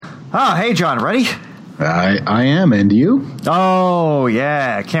Oh, hey, John, ready? I am, and you? Oh,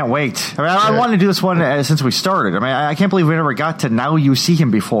 yeah, can't wait. I wanted to do this one since we started. I can't believe we never got to Now You See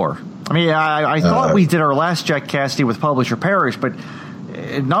Him before. I thought we did our last Jack Cassidy with Publisher Parish, but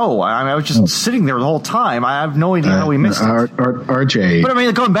no. I was just sitting there the whole time. I have no idea how we missed it. RJ. But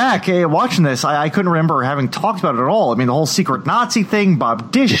going back, watching this, I couldn't remember having talked about it at all. The whole secret Nazi thing,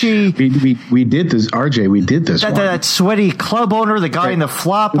 Bob Dishy. We did this, RJ, we did this one. That sweaty club owner, the guy in the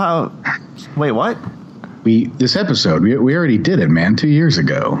flop. Wait, what? This episode, we already did it, man, 2 years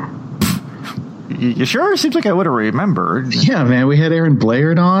ago. You sure? It seems like I would have remembered. Yeah, man, we had Aaron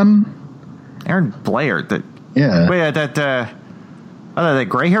Blair on. Aaron Blair? Yeah. Wait, that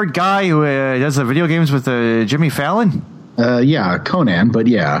gray-haired guy who does the video games with Jimmy Fallon? Yeah, Conan, but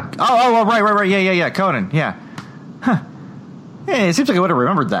yeah. Oh, right. Yeah, Conan, yeah. Huh. Yeah, it seems like I would have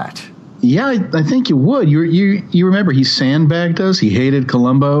remembered that. Yeah, I think you would. You remember he sandbagged us. He hated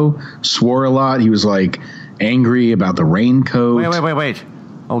Columbo, swore a lot. He was angry about the raincoat. Wait.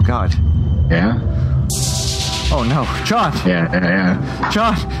 Oh God. Yeah. Oh no, John. Yeah.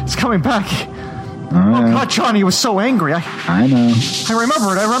 John, it's coming back. Oh God, John, he was so angry. I know. I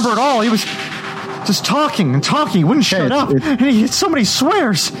remember it all. He was just talking and talking. He wouldn't shut up. And he had so many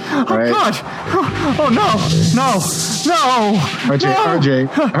swears. Oh right. God. Oh no.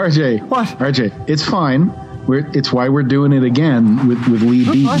 RJ. What? RJ, it's fine. It's why we're doing it again with Lee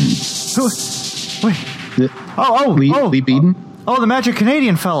Beaton. Wait. Lee Beaton? Oh, the Magic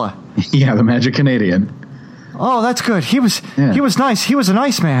Canadian fella. Yeah, the Magic Canadian. Oh, that's good. He was nice. He was a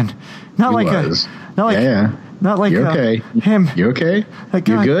nice man. Not like you okay? Him. You okay? That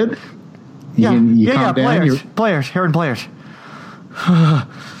guy. You good? Yeah. Blair's. Aaron Blair's. All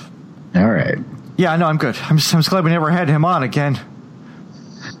right. Yeah, no, I'm good. I'm just glad we never had him on again.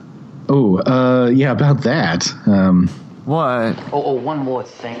 Oh, yeah, about that. What? Oh, one more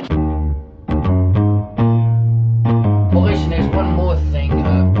thing. There's one more thing.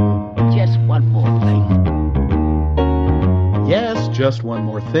 Just one more thing. Yes, Just One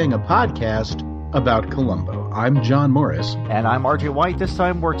More Thing, a podcast about Columbo. I'm John Morris. And I'm RJ White. This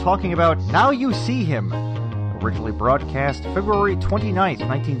time we're talking about Now You See Him. Originally broadcast February 29th,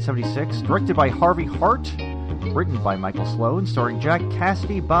 1976. Directed by Harvey Hart. Written by Michael Sloan. Starring Jack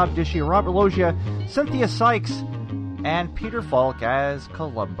Cassidy, Bob Dishy, Robert Loggia, Cynthia Sykes, and Peter Falk as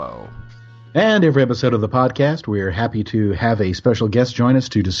Columbo. And every episode of the podcast, we're happy to have a special guest join us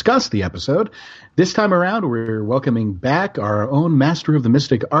to discuss the episode. This time around, we're welcoming back our own master of the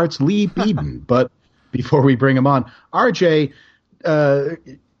mystic arts, Lee Beaton. But before we bring him on, RJ,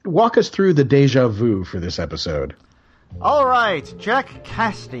 walk us through the deja vu for this episode. All right, Jack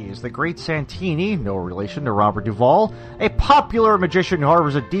Cassidy is the great Santini, no relation to Robert Duvall, a popular magician who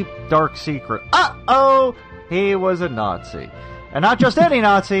harbors a deep, dark secret. Uh-oh! He was a Nazi. And not just any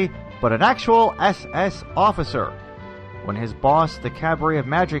Nazi, but an actual SS officer. When his boss, the Cabaret of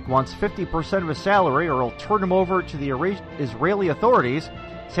Magic, wants 50% of his salary or he'll turn him over to the Israeli authorities,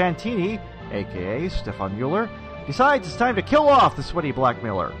 Santini, a.k.a. Stefan Mueller, decides it's time to kill off the sweaty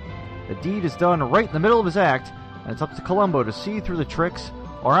blackmailer. The deed is done right in the middle of his act, and it's up to Columbo to see through the tricks,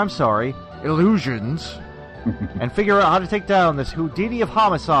 illusions, and figure out how to take down this Houdini of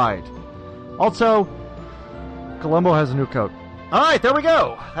homicide. Also, Columbo has a new coat. All right, there we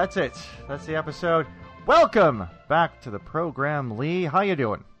go. That's it. That's the episode. Welcome back to the program, Lee. How you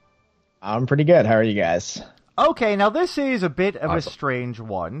doing? I'm pretty good. How are you guys? Okay, now this is a bit of a strange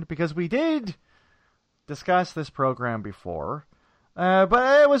one, because we did discuss this program before,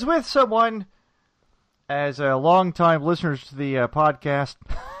 but it was with someone, as long-time listeners to the podcast,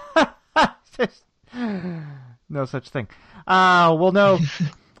 no such thing,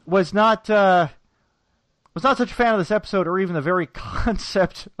 was not such a fan of this episode or even the very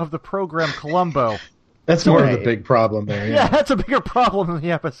concept of the program Columbo. That's more of the big problem there. Yeah, that's a bigger problem in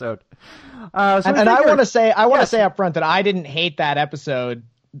the episode. I want to say up front that I didn't hate that episode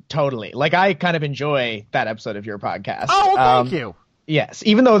totally. I kind of enjoy that episode of your podcast. Oh, well, thank you. Yes,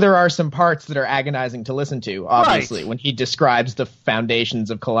 even though there are some parts that are agonizing to listen to, obviously, when he describes the foundations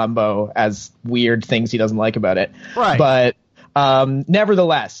of Columbo as weird things he doesn't like about it. Right. But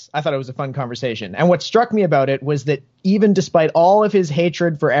nevertheless, I thought it was a fun conversation. And what struck me about it was that even despite all of his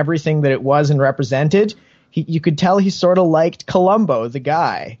hatred for everything that it was and represented, you could tell he sort of liked Columbo, the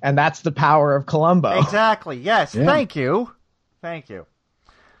guy. And that's the power of Columbo. Exactly. Yes. Yeah. Thank you.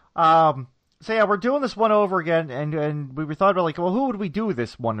 So yeah, we're doing this one over again, and we thought about who would we do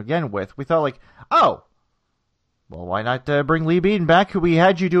this one again with? We thought why not bring Lee Beaton back? We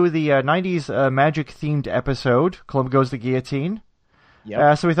had you do the 90s magic-themed episode, Columbo Goes the Guillotine.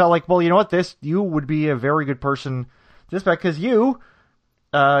 Yep. So we thought, you know what, you would be a very good person this back, because you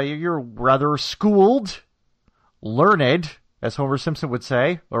you're rather schooled, learned, as Homer Simpson would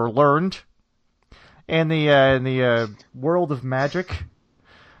say, or learned, in the world of magic.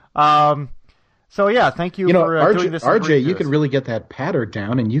 So yeah, thank you for doing this. RJ, you could really get that patter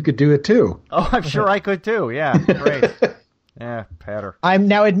down, and you could do it too. Oh, I'm sure I could too. Yeah, great. Yeah, patter.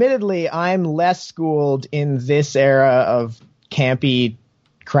 Admittedly, I'm less schooled in this era of campy,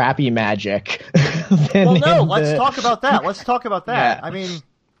 crappy magic. Let's talk about that. Let's talk about that. Yeah. I mean,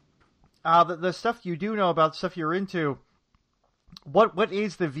 the stuff you do know about, stuff you're into. What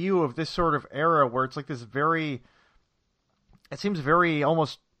is the view of this sort of era where it's like this very? It seems very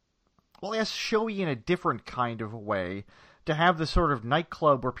almost. Well, yes, showy in a different kind of a way, to have this sort of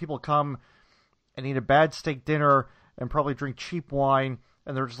nightclub where people come and eat a bad steak dinner and probably drink cheap wine,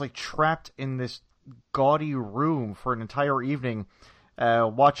 and they're just like trapped in this gaudy room for an entire evening,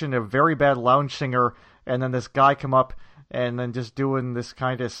 watching a very bad lounge singer, and then this guy come up and then just doing this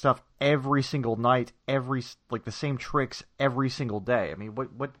kind of stuff every single night, the same tricks every single day. I mean,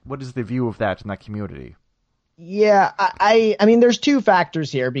 what is the view of that in that community? Yeah, I mean, there's two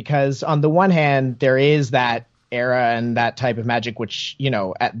factors here, because on the one hand, there is that era and that type of magic, which,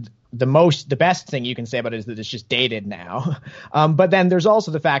 at the best thing you can say about it is that it's just dated now. But then there's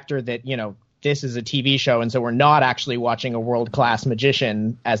also the factor that, this is a TV show, and so we're not actually watching a world-class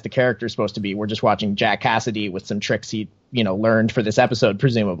magician as the character is supposed to be. We're just watching Jack Cassidy with some tricks he, learned for this episode,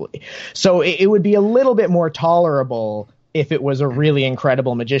 presumably. So it would be a little bit more tolerable if it was a really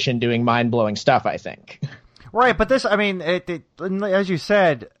incredible magician doing mind-blowing stuff, I think. Right, but this, I mean, it, as you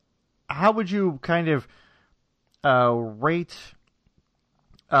said, how would you kind of rate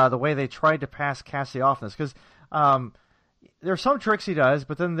the way they tried to pass Cassidy off in this? Because there are some tricks he does,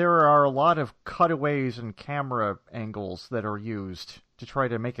 but then there are a lot of cutaways and camera angles that are used to try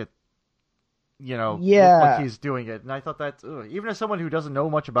to make it, look like he's doing it. And I thought that, even as someone who doesn't know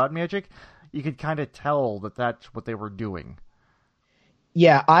much about magic, you could kind of tell that that's what they were doing.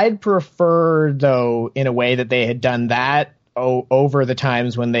 Yeah, I'd prefer, though, in a way that they had done that over the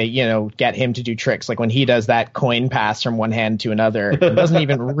times when they, get him to do tricks. Like when he does that coin pass from one hand to another, it doesn't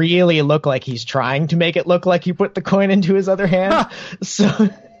even really look like he's trying to make it look like he put the coin into his other hand. So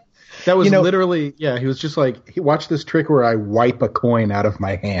that was literally, he was just like, watch this trick where I wipe a coin out of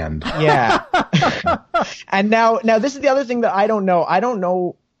my hand. Yeah. And now this is the other thing that I don't know. I don't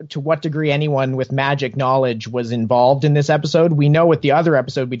know to what degree anyone with magic knowledge was involved in this episode. We know with the other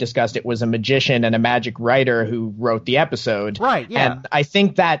episode we discussed, it was a magician and a magic writer who wrote the episode. Right, yeah. And I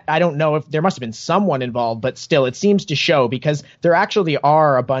think that, I don't know if there must have been someone involved, but still it seems to show, because there actually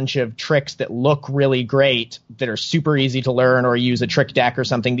are a bunch of tricks that look really great that are super easy to learn, or use a trick deck or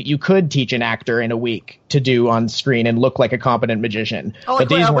something that you could teach an actor in a week to do on screen and look like a competent magician. But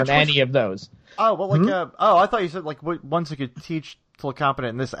these weren't any of those. Oh, well, I thought you said ones you could teach to look competent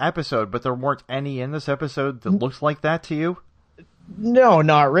in this episode, but there weren't any in this episode that looks like that to you? No,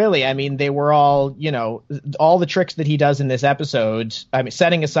 not really. I mean, they were all, all the tricks that he does in this episode, I mean,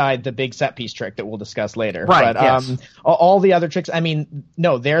 setting aside the big set piece trick that we'll discuss later. Right, but, yes. All the other tricks, I mean,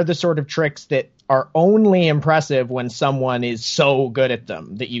 no, they're the sort of tricks that are only impressive when someone is so good at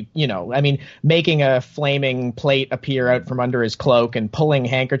them that making a flaming plate appear out from under his cloak and pulling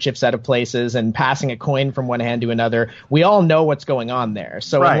handkerchiefs out of places and passing a coin from one hand to another. We all know what's going on there.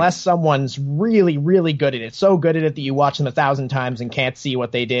 So unless someone's really, really good at it, so good at it that you watch them 1,000 times and can't see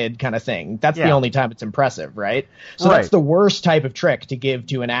what they did kind of thing, that's the only time it's impressive, right? So that's the worst type of trick to give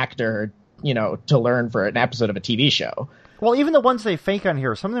to an actor, to learn for an episode of a TV show. Well, even the ones they fake on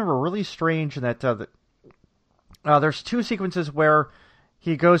here, some of them were really strange in that there's two sequences where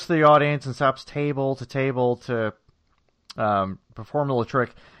he goes to the audience and stops table to perform a little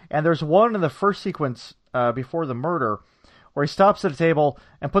trick. And there's one in the first sequence before the murder where he stops at a table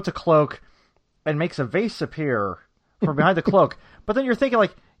and puts a cloak and makes a vase appear from behind the cloak. But then you're thinking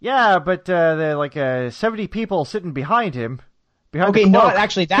there are 70 people sitting behind him. Okay, no,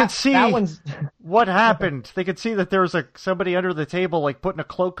 actually, that one's... what happened. They could see that there was somebody under the table, putting a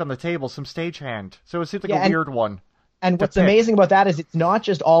cloak on the table, some stagehand. So it seemed like a weird one. And what's amazing about that is it's not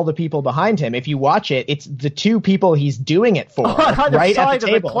just all the people behind him. If you watch it, it's the two people he's doing it for, right at the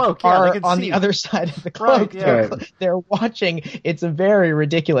table, are on the other side of the cloak. Right, they're watching. It's a very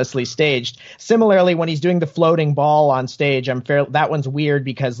ridiculously staged. Similarly, when he's doing the floating ball on stage, that one's weird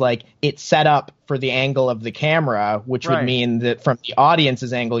because it's set up for the angle of the camera, which would mean that from the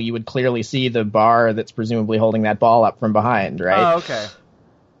audience's angle, you would clearly see the bar that's presumably holding that ball up from behind, right? Oh, okay.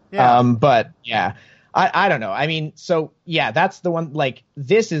 Yeah. But yeah. I don't know. I mean, so yeah, that's the one.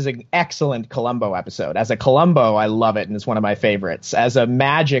 This is an excellent Columbo episode. As a Columbo, I love it, and it's one of my favorites. As a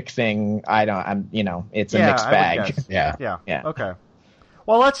magic thing, it's a mixed bag. Yeah. Okay.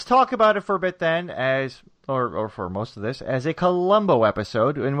 Well, let's talk about it for a bit then, or for most of this, as a Columbo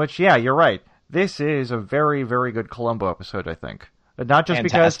episode, in which, yeah, you're right. This is a very, very good Columbo episode, I think. Not just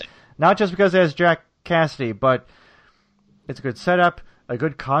Fantastic. because it has Jack Cassidy, but it's a good setup, a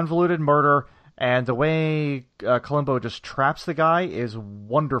good convoluted murder, and the way Columbo just traps the guy is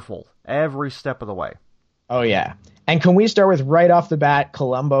wonderful every step of the way. Oh, yeah. And can we start with right off the bat,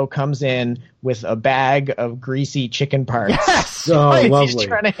 Columbo comes in with a bag of greasy chicken parts. Yes! Oh, right. lovely. He's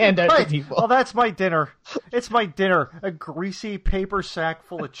trying to hand out to Right. people. Well, that's my dinner. It's my dinner. A greasy paper sack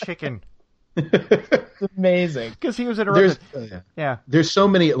full of chicken. It's amazing. Because he was interrupted. Yeah. There's so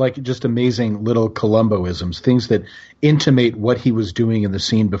many just amazing little Columboisms, things that intimate what he was doing in the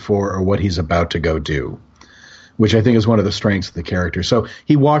scene before or what he's about to go do, which I think is one of the strengths of the character. So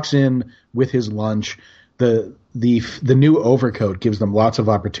he walks in with his lunch. The new overcoat gives them lots of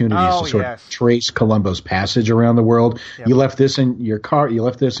opportunities to sort of trace Columbo's passage around the world. Yep. You left this in your car. You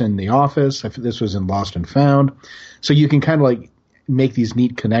left this in the office. This was in Lost and Found. So you can kind of make these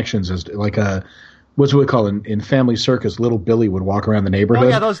neat connections as what's we call in Family Circus, little Billy would walk around the neighborhood. Oh,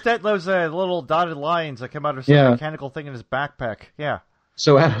 yeah, those little dotted lines that come out of some mechanical thing in his backpack. Yeah.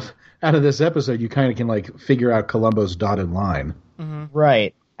 So out of this episode, you kind of can figure out Columbo's dotted line. Mm-hmm.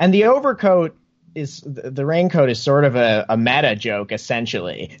 Right. And the overcoat the raincoat is sort of a meta joke,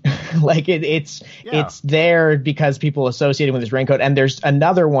 essentially. It's there because people associate it with his raincoat. And there's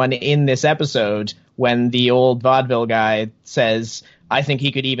another one in this episode when the old vaudeville guy says, "I think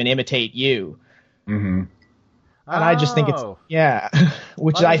he could even imitate you." Mm-hmm. And I just think it's,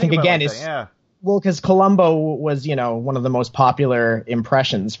 which I think again is, well, because Columbo was, one of the most popular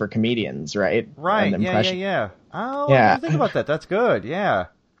impressions for comedians, right? Right. Yeah. Oh, I didn't think about that. That's good. Yeah.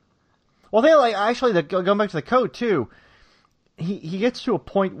 Well, going back to the coat too, he gets to a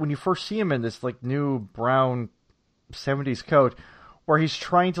point when you first see him in this new brown 70s coat, where he's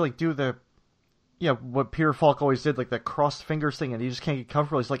trying to do the, what Peter Falk always did, the crossed fingers thing, and he just can't get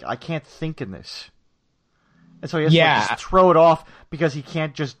comfortable. He's like, I can't think in this, and so he has to just throw it off because he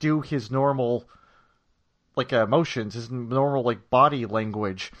can't just do his normal emotions, his normal body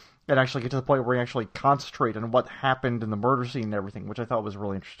language, and actually get to the point where he actually concentrate on what happened in the murder scene and everything, which I thought was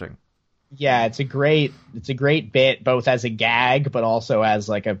really interesting. Yeah, it's a great bit, both as a gag, but also as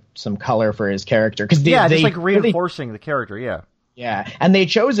some color for his character. Just reinforcing the character. Yeah. Yeah, and they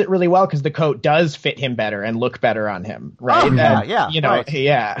chose it really well because the coat does fit him better and look better on him, right? Oh,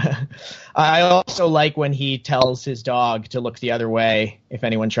 yeah. I also like when he tells his dog to look the other way if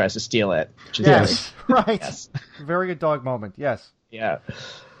anyone tries to steal it. Which is right. Yes. Very good dog moment. Yes. Yeah.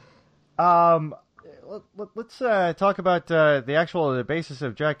 Let's talk about the basis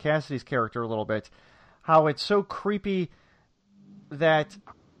of Jack Cassidy's character a little bit. How it's so creepy that,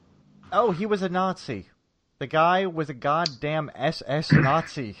 he was a Nazi. The guy was a goddamn SS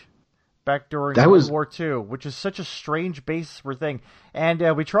Nazi back during World War II, which is such a strange basis for a thing.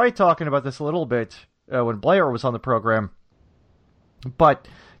 And we tried talking about this a little bit when Blair was on the program. But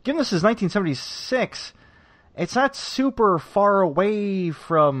given this is 1976, it's not super far away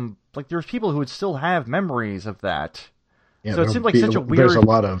from... there's people who would still have memories of that. Yeah, so it seemed such a weird... There's a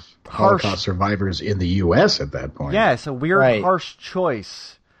lot of Holocaust survivors in the U.S. at that point. Yeah, it's a weird, harsh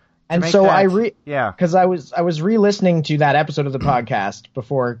choice. And so because I was re-listening to that episode of the podcast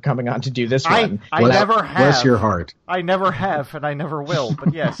before coming on to do this one. I never have. Bless your heart. I never have, and I never will,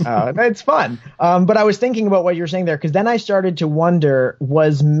 but yes. It's fun. But I was thinking about what you were saying there, because then I started to wonder,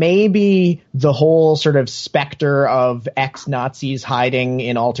 was maybe the whole sort of specter of ex-Nazis hiding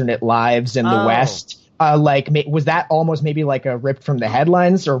in alternate lives in the West, was that almost maybe a ripped from the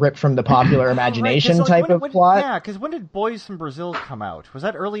headlines or ripped from the popular imagination type of plot? Yeah, because when did Boys from Brazil come out? Was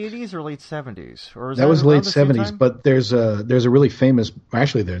that early 80s or late 70s? Or that was late 70s, but there's a really famous...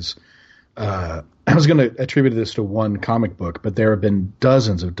 Actually, I was going to attribute this to one comic book, but there have been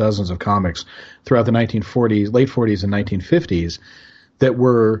dozens of comics throughout the 1940s, late 40s and 1950s that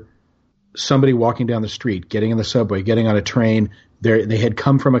were somebody walking down the street, getting in the subway, getting on a train. They had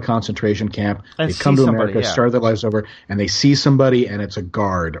come from a concentration camp. They'd come to America, start their lives over, and they see somebody, and it's a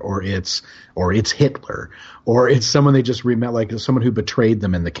guard, or it's Hitler, or it's someone they just met, someone who betrayed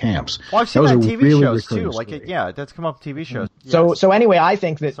them in the camps. Well, I've seen that TV shows too. That's come up TV shows. Yes. So anyway, I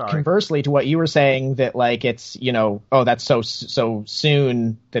think that conversely to what you were saying, that it's that's so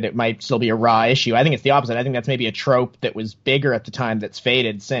soon that it might still be a raw issue. I think it's the opposite. I think that's maybe a trope that was bigger at the time that's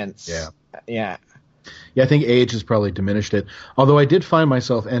faded since. Yeah, I think age has probably diminished it. Although I did find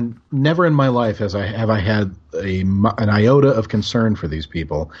myself, and never in my life have I had an iota of concern for these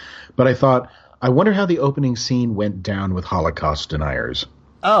people, but I thought, I wonder how the opening scene went down with Holocaust deniers.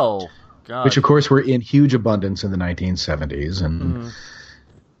 Oh, God. Which, of course, were in huge abundance in the 1970s. And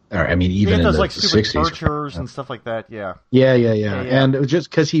Or, I mean, even in those the like stupid 60s. tortures and stuff like that. Yeah. Yeah. Yeah. And it was just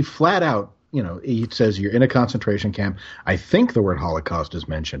because he flat out, he says you're in a concentration camp. I think the word Holocaust is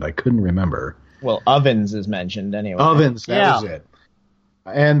mentioned. I couldn't remember. Well, ovens is mentioned anyway. Ovens, that was it.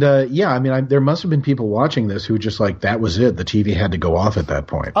 And I mean, there must have been people watching this who just like that was it. The TV had to go off at that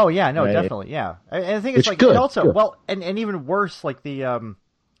point. Oh yeah, no, Right. definitely, yeah. I think it's like good, and also good. well, and even worse, like the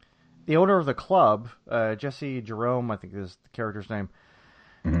owner of the club, Jesse Jerome, I think is the character's name.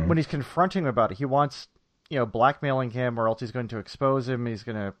 Mm-hmm. When he's confronting him about it, he wants blackmailing him, or else he's going to expose him. He's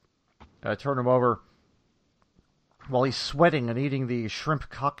going to turn him over while he's sweating and eating the shrimp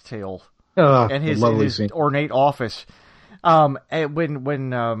cocktail in his scene. ornate office. And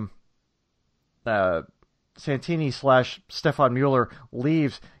when Santini / Stefan Mueller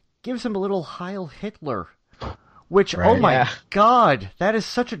leaves, gives him a little Heil Hitler, which, Right. oh my Yeah. God, that is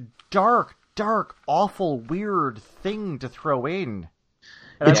such a dark, awful, weird thing to throw in.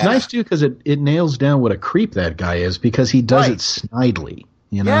 And It's nice too because it nails down what a creep that guy is because he does Right. it snidely.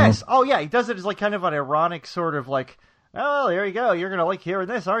 Yes. Oh, yeah. He does it as like kind of an ironic sort of like, oh, there you go. You're going to like hearing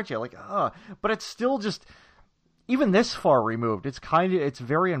this, aren't you? Like, but it's still just, even this far removed, it's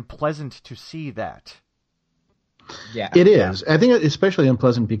very unpleasant to see that. Yeah. It is. I think especially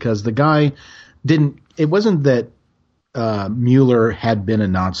unpleasant because the guy it wasn't that Mueller had been a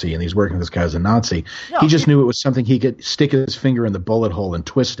Nazi and he's working with this guy as a Nazi. No, he just knew it was something he could stick his finger in the bullet hole and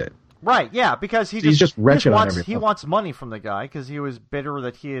twist it. Right, yeah, because He's just wretched on every he level. wants money from the guy because he was bitter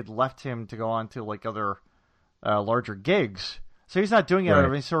that he had left him to go on to like other larger gigs. So he's not doing it out of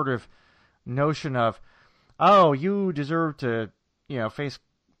Right. any sort of notion of, oh, you deserve to, face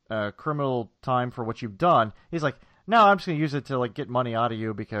criminal time for what you've done. He's like, no, I'm just going to use it to like get money out of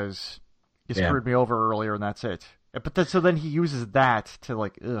you because you Yeah. screwed me over earlier and that's it. But so then he uses that to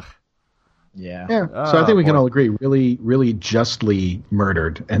like, ugh. Yeah. Yeah. So I Oh, think we can boy. all agree, really, really justly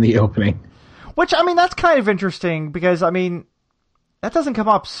murdered in the opening. Which, I mean, that's kind of interesting because, I mean, that doesn't come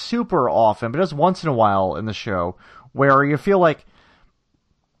up super often, but it does once in a while in the show where you feel like,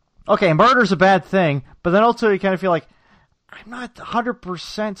 okay, murder's a bad thing, but then also you kind of feel like, I'm not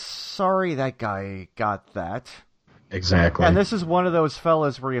 100% sorry that guy got that. Exactly. And this is one of those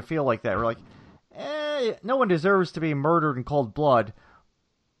fellas where you feel like that. We're like, no one deserves to be murdered in cold blood,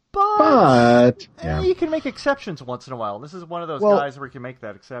 but yeah. you can make exceptions once in a while. This is one of those Well- guys where you can make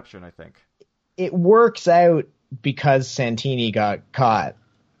that exception, I think. It works out because Santini got caught,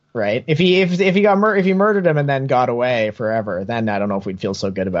 right? If he murdered him and then got away forever, then I don't know if we'd feel so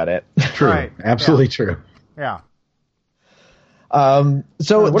good about it. True. Right. Absolutely true. Yeah.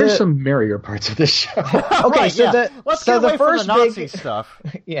 So What are some merrier parts of this show? okay? Right, so yeah. Let's get away first from the Nazi big stuff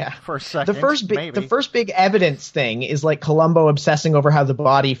yeah for a second. the maybe. first big evidence thing is like Columbo obsessing over how the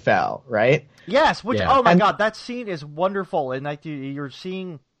body fell, right? Yes, which, Yeah. oh my And- God, that scene is wonderful. And like you're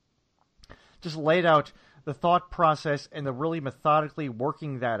seeing just laid out the thought process and the really methodically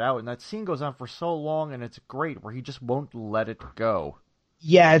working that out. And that scene goes on for so long and it's great where he just won't let it go.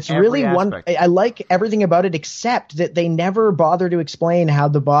 Yeah, it's Every really aspect. I like everything about it except that they never bother to explain how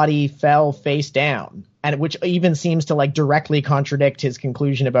the body fell face down, and which even seems to like directly contradict his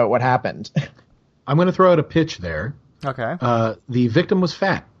conclusion about what happened. I'm going to throw out a pitch there. Okay. The victim was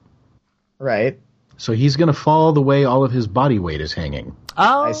fat, Right? so he's going to fall the way all of his body weight is hanging.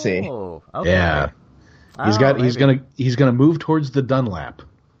 Oh, I see. Okay. Yeah. He's maybe. he's gonna move towards the Dunlap.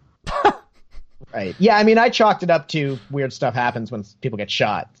 Right. Yeah, I mean, I chalked it up to weird stuff happens when people get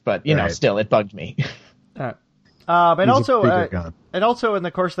shot, but you know, Right. still, it bugged me. But He's a also, bigger gun. and also in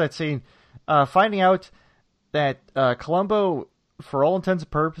the course of that scene, finding out that Columbo, for all intents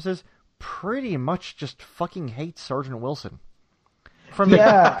and purposes, pretty much just fucking hates Sergeant Wilson. From the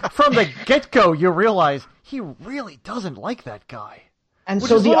Yeah. from the get go, you realize he really doesn't like that guy. And Which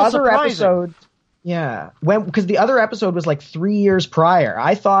so is a the little other surprising. episode, because the other episode was like 3 years prior.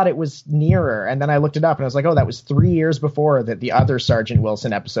 I thought it was nearer, and then I looked it up, and I was like, oh, that was 3 years before that the other Sergeant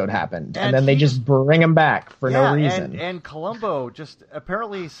Wilson episode happened. And then they just bring him back for no reason. And Columbo just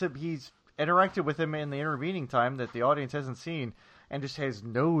apparently he's interacted with him in the intervening time that the audience hasn't seen, and just has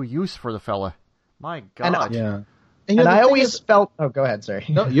no use for the fella. My God. Yeah. And the I thing always is- felt... Oh, go ahead, sorry.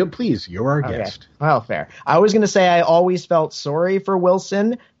 No, please, you're our Okay. guest. Well, fair. I was going to say I always felt sorry for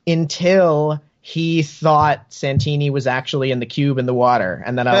Wilson until he thought Santini was actually in the cube in the water,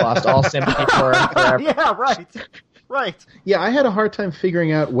 and then I lost all sympathy for him forever. Yeah, right. Yeah, I had a hard time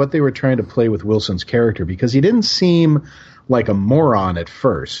figuring out what they were trying to play with Wilson's character because he didn't seem like a moron at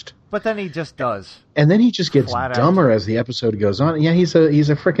first. But then he just does. And then he just gets Flat out. dumber as the episode goes on. Yeah, he's a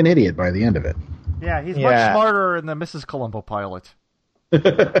freaking idiot by the end of it. Yeah, he's much Yeah. smarter in the Mrs. Columbo pilot.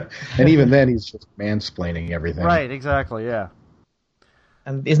 And even then, he's just mansplaining everything. Right, exactly, yeah.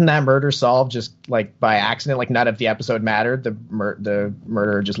 And isn't that murder solved just like by accident? Like none of the episode mattered. The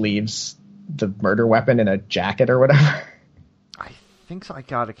murderer just leaves the murder weapon in a jacket or whatever. I think so. I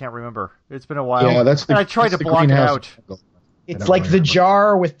can't remember. It's been a while. Yeah, and I tried to block it out. It's like the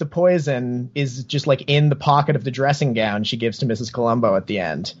jar with the poison is just like in the pocket of the dressing gown she gives to Mrs. Columbo at the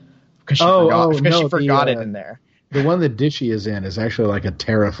end because she forgot it in there. The one that Dishy is in is actually like a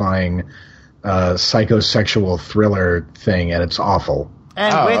terrifying psychosexual thriller thing, and it's awful.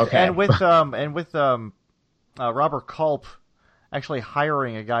 And with Robert Culp actually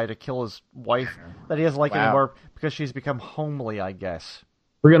hiring a guy to kill his wife that he doesn't like anymore because she's become homely, I guess.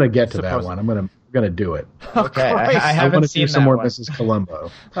 We're gonna get to that one. I'm gonna do it. Okay, I haven't seen some more one. Mrs.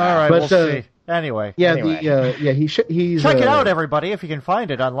 Columbo. All right, we'll see. Anyway, he's check it out, everybody, if you can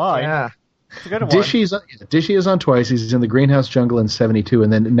find it online. Yeah, it's a good one. Dishy is on twice. He's in the Greenhouse Jungle in 1972,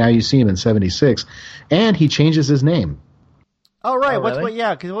 and then now you see him in 1976, and he changes his name. Oh right, really?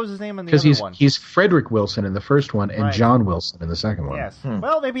 Because what was his name in the other one? He's Frederick Wilson in the first one and John Wilson in the second one. Yes.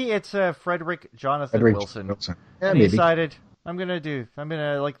 Well, maybe it's Frederick Jonathan Wilson. Yeah, and maybe. he decided I'm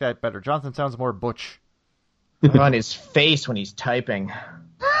gonna like that better. Jonathan sounds more butch. On his face when he's typing.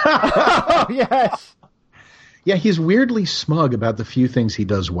 Oh yes. Yeah, he's weirdly smug about the few things he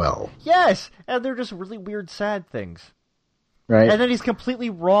does well. Yes, and they're just really weird, sad things. Right. And then he's completely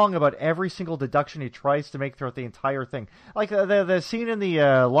wrong about every single deduction he tries to make throughout the entire thing. Like the scene in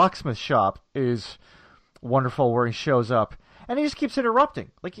the locksmith shop is wonderful, where he shows up and he just keeps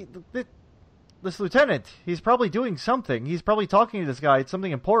interrupting. Like this lieutenant, he's probably doing something. He's probably talking to this guy. It's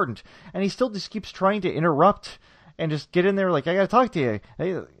something important, and he still just keeps trying to interrupt and just get in there. Like, I gotta talk to you.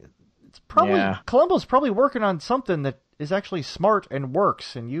 It's probably Columbo's probably working on something that is actually smart and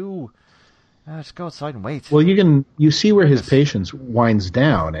works, and you just go outside and wait. Well, you see where his patience winds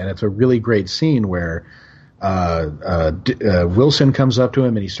down, and it's a really great scene where Wilson comes up to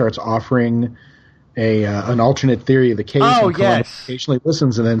him and he starts offering an alternate theory of the case. Oh, and yes. Occasionally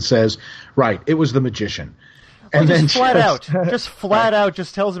listens and then says, "Right, it was the magician." And then just flat out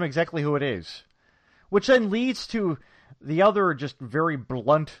tells him exactly who it is, which then leads to the other just very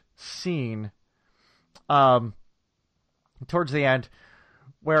blunt scene towards the end,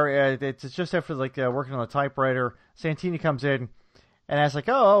 where it's just after working on the typewriter. Santini comes in and asks like,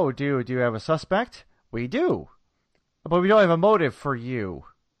 "Oh, do you have a suspect?" "We do, but we don't have a motive for you."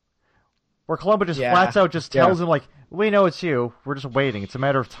 Where Columbo just flats out tells him like, "We know it's you. We're just waiting. It's a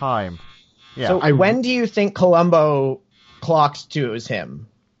matter of time." Yeah. So when do you think Columbo clocks to it was him?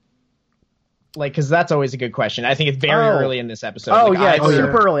 Like, because that's always a good question. I think it's very early in this episode. Oh, like, it's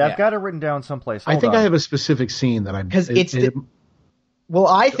super early. I've got it written down someplace. I think I have a specific scene that Well,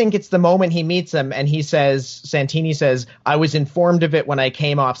 I think it's the moment he meets him and Santini says, "I was informed of it when I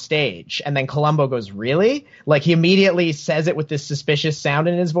came off stage." And then Columbo goes, "Really?" Like, he immediately says it with this suspicious sound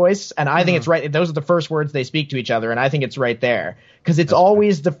in his voice. And I think it's right. Those are the first words they speak to each other. And I think it's right there. Because it's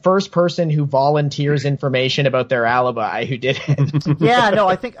always the first person who volunteers information about their alibi who did it. Yeah, no,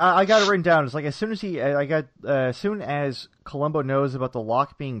 I think I got it written down. It's like as soon as Columbo knows about the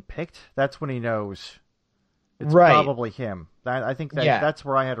lock being picked, that's when he knows. It's probably him. I think that's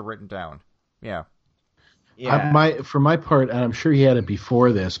where I had it written down. Yeah. Yeah. For my part, and I'm sure he had it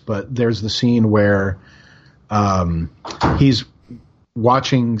before this, but there's the scene where he's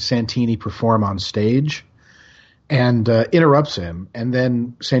watching Santini perform on stage and interrupts him. And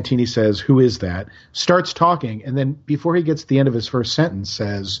then Santini says, "Who is that?" Starts talking. And then before he gets to the end of his first sentence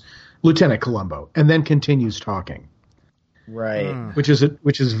says, "Lieutenant Columbo," and then continues talking. Right. Which is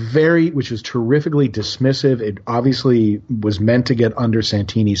terrifically dismissive. It obviously was meant to get under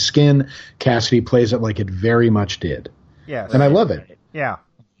Santini's skin. Cassidy plays it like it very much did. Yes. And I love it. Yeah.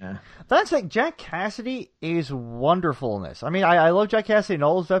 That's like Jack Cassidy is wonderful in this. I mean, I love Jack Cassidy in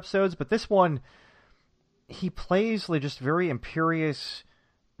all his episodes, but this one, he plays like just very imperious,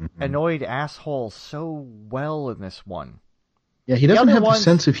 annoyed asshole so well in this one. Yeah, he doesn't have the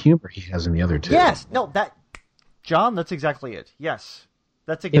sense of humor he has in the other two. Yes. No, John, that's exactly it. Yes.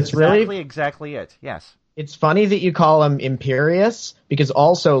 That's exactly it. Yes. It's funny that you call him imperious, because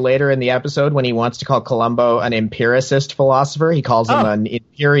also later in the episode when he wants to call Columbo an empiricist philosopher, he calls him an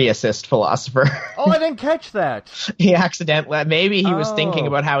imperiocist philosopher. Oh, I didn't catch that. He accidentally, maybe he was thinking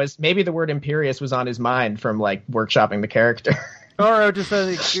about how maybe the word imperious was on his mind from like workshopping the character. Or just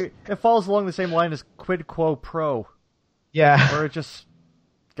it falls along the same line as quid quo pro. Yeah. Where it just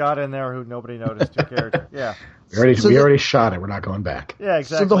got in there who nobody noticed, who cared. Yeah. We already shot it. We're not going back. Yeah,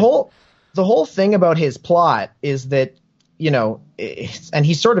 exactly. So the whole thing about his plot is that, and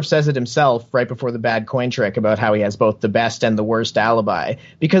he sort of says it himself right before the bad coin trick about how he has both the best and the worst alibi,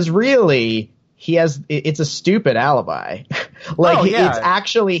 because really it's a stupid alibi. Like, Oh, yeah. it's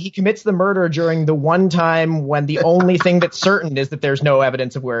actually, he commits the murder during the one time when the only thing that's certain is that there's no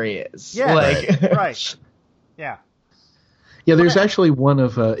evidence of where he is. Yeah, Like, right. Yeah. Yeah, there's actually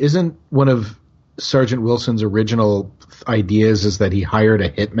isn't one of Sergeant Wilson's original ideas is that he hired a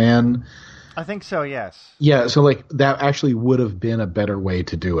hitman? I think so, yes. Yeah, so like that actually would have been a better way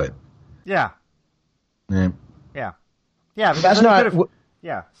to do it. Yeah. Yeah. Yeah. Yeah, because That's then he not- could've-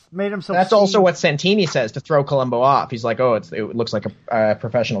 yeah, made himself that's seem- also what Santini says to throw Columbo off. He's like, oh, it looks like a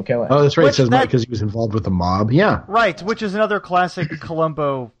professional killing. Oh, that's right. Which It says that- because he was involved with the mob. Yeah. Right, which is another classic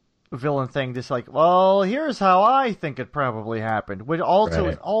Columbo villain thing. Just like, well, here's how I think it probably happened. Which also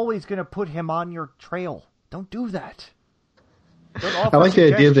Right. is always going to put him on your trail. Don't do that. Don't offer I like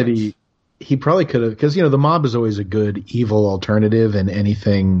the idea that suggestions. he probably could have, because, the mob is always a good evil alternative in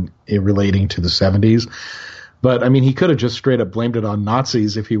anything relating to the 70s. But, I mean, he could have just straight up blamed it on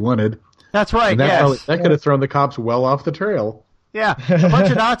Nazis if he wanted. That's right, And that, yes. that could have thrown the cops well off the trail. Yeah, a bunch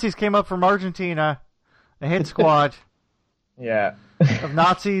of Nazis came up from Argentina, a hit squad Yeah. of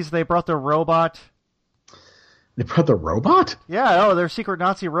Nazis. They brought their robot. They brought the robot? Yeah, their secret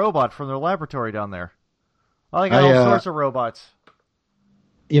Nazi robot from their laboratory down there. Oh, they got all sorts of robots.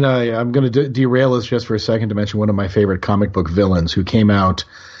 I'm going to derail this just for a second to mention one of my favorite comic book villains who came out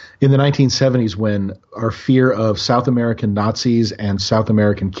in the 1970s when our fear of South American Nazis and South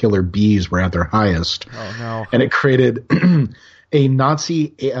American killer bees were at their highest. Oh, no. And it created a Nazi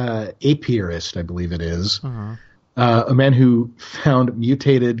apiarist, I believe it is, a man who found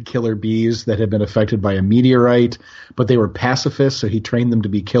mutated killer bees that had been affected by a meteorite, but they were pacifists, so he trained them to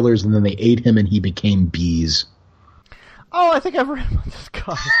be killers, and then they ate him and he became bees. Oh, I think I've read about this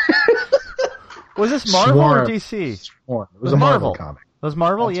guy. Was this Marvel or Swarm. DC? Swarm. It was a Marvel comic. It was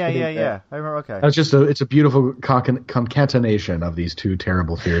Marvel? That's Yeah. pretty good. I remember, okay. That's just it's a beautiful concatenation of these two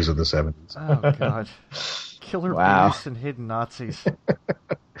terrible fears of the 70s. Oh, God. Killer Wow. bees and hidden Nazis.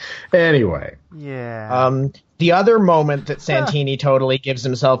 Anyway, Yeah. The other moment that Santini totally gives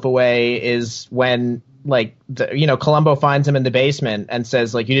himself away is when, like, Columbo finds him in the basement and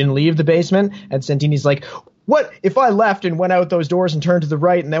says, like, you didn't leave the basement? And Santini's like, what? If I left and went out those doors and turned to the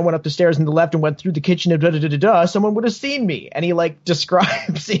right and then went up the stairs and the left and went through the kitchen and da-da-da-da-da, someone would have seen me. And he, like,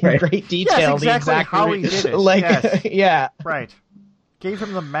 describes in great detail Yes, exactly the exact how he did it. Like, Yes. yeah. Right. Gave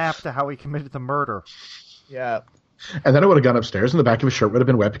him the map to how he committed the murder. Yeah. and then it would have gone upstairs and the back of his shirt would have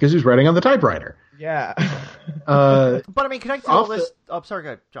been wet because he was writing on the typewriter. Yeah. But, I mean, connected to all Off the- this... Oh, sorry, go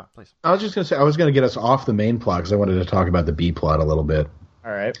ahead. John, please. I was just going to say, I was going to get us off the main plot because I wanted to talk about the B plot a little bit.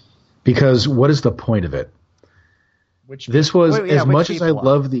 All right. Because what is the point of it? Which This was Wait, yeah, as which much B as I plot?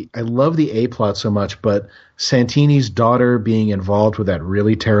 love the A plot so much, but Santini's daughter being involved with that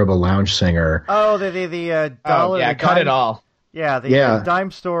really terrible lounge singer. Oh, the dollar... yeah, the cut dime- it all. Yeah, the Yeah. dime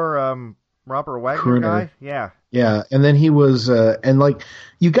store Robert Wagner Crooner. guy. Yeah. Yeah, and then he was, and like,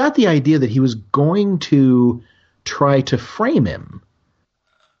 you got the idea that he was going to try to frame him,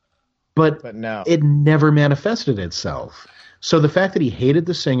 but no. it never manifested itself. So the fact that he hated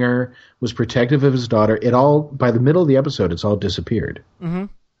the singer, was protective of his daughter, it all, by the middle of the episode, it's all disappeared.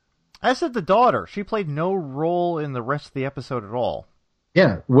 As did the daughter. She played no role in the rest of the episode at all.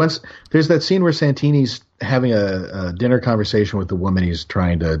 Yeah, once there's that scene where Santini's having a dinner conversation with the woman he's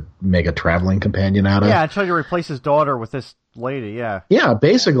trying to make a traveling companion out of. Yeah, and tried to replace his daughter with this lady, yeah. Yeah,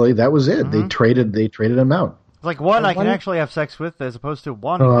 basically that was it. They traded him out. It's like one I can wonder- actually have sex with as opposed to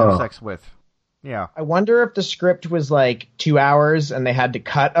one I can have sex with. Yeah. I wonder if the script was like 2 hours and they had to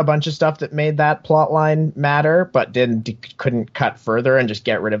cut a bunch of stuff that made that plot line matter, but couldn't cut further and just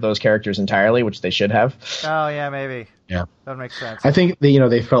get rid of those characters entirely, which they should have. Oh, yeah, maybe. Yeah. That makes sense. I think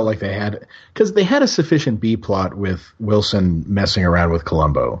they felt like they had, because they had a sufficient B plot with Wilson messing around with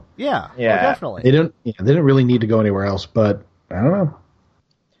Columbo. Yeah, Yeah. oh, definitely. They didn't really need to go anywhere else, but I don't know.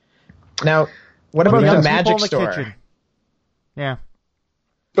 Now, what Put about the the people magic in the store? kitchen. Yeah.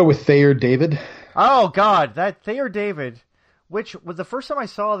 Go with Thayer David. Oh, God, that Thayer David, which was the first time I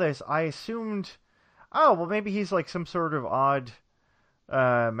saw this, I assumed, oh, well, maybe he's like some sort of odd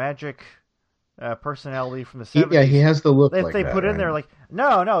magic personality from the 70s. Yeah, he has the look If like they that, put in right? there, like,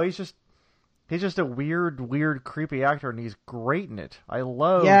 no, he's just a weird, creepy actor, and he's great in it. I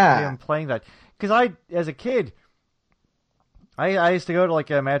love him playing that. Because as a kid, I used to go to, like,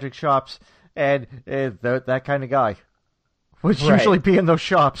 magic shops, and that kind of guy would usually be in those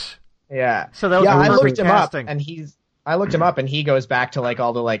shops. Yeah. So that was I perfect looked him casting. up, and I looked him up, and he goes back to like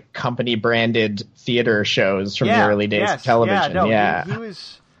all the like company branded theater shows from the early days of television.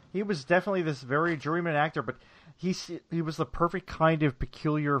 He was definitely this very journeyman actor, but he was the perfect kind of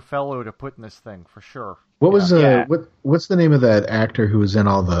peculiar fellow to put in this thing for sure. What was Yeah. what's the name of that actor who was in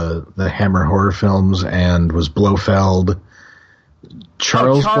all the Hammer horror films and was Blofeld?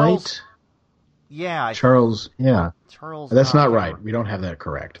 Charles Charles- White? Yeah, Charles, yeah. Charles. That's no, I not can't right. remember. We don't have that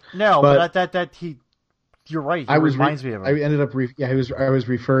correct. No, But- but that he. You're right. He I was reminds me of him. I ended up I was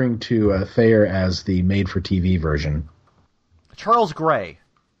referring to Thayer as the made-for-TV version. Charles Gray.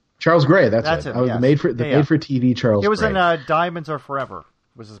 Charles Gray, that's That's it. him, Oh, yes. the made-for-TV Charles Gray. He was in Diamonds Are Forever.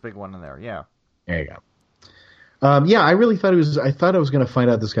 Was his big one in there? Yeah. There you go. Yeah, I really thought I thought I was going to find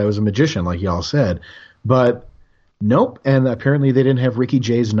out this guy was a magician, like y'all said, but nope. And apparently they didn't have Ricky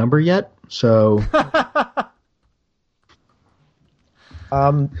Jay's number yet, so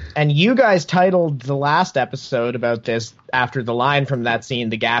And you guys titled the last episode about this after the line from that scene,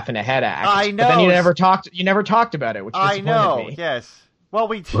 "The Gaff in a Head Act." I know. But then you never talked about it, which I disappointed know. me. Yes. Well,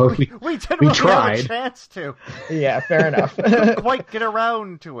 we Well, didn't we really have tried. a chance to Yeah, fair enough. quite get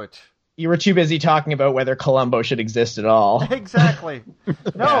around to it. You were too busy talking about whether Columbo should exist at all. Exactly.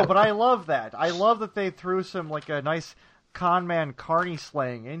 No, but I love that. I love that they threw some like a nice con man carny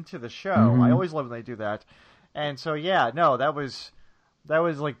slang into the show. Mm-hmm. I always love when they do that. And so yeah, no, that was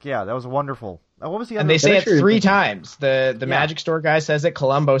like that was wonderful. What was the other? And they say it Actually, 3 times. The magic store guy says it,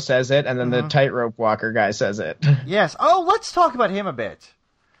 Columbo says it, and then the tightrope walker guy says it. Yes. Oh, let's talk about him a bit.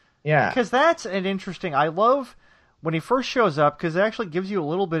 Yeah. Because that's an interesting. I love when he first shows up because it actually gives you a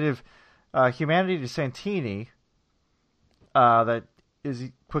little bit of humanity to Santini that is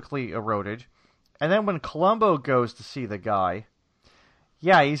quickly eroded. And then when Columbo goes to see the guy,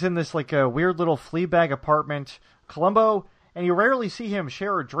 yeah, he's in this like a weird little flea bag apartment. Columbo, and you rarely see him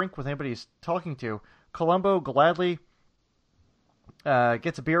share a drink with anybody he's talking to. Columbo gladly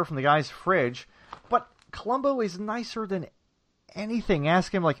gets a beer from the guy's fridge, but Columbo is nicer than anything.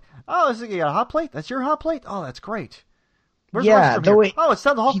 Ask him like, "Oh, you got a hot plate? That's your hot plate? Oh, that's great. Where's the Yeah, restroom though here? Oh, it's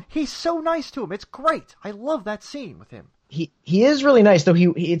down the hall." He's so nice to him. It's great. I love that scene with him. He is really nice, though. He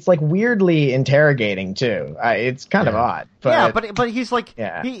it's like weirdly interrogating too. It's kind of odd. But Yeah, but he's like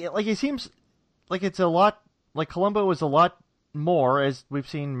Yeah. he seems like it's a lot like Columbo is a lot more, as we've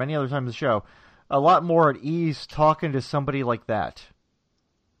seen many other times in the show, a lot more at ease talking to somebody like that.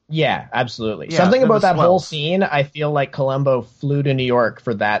 yeah, absolutely. Yeah, Something than about the that whole swells. scene. I feel like Columbo flew to New York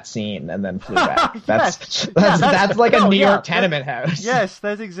for that scene and then flew back. Yes. That's like a no, New yeah, York tenement house. Yes,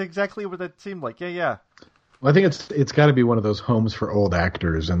 that's exactly what that seemed like. Yeah. well, I think it's got to be one of those homes for old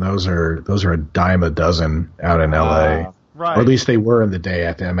actors, and those are a dime a dozen out in L.A. Right. Or at least they were in the day.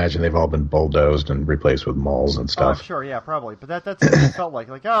 I imagine they've all been bulldozed and replaced with malls and Oh, stuff. sure, yeah, probably. But that's what it felt like.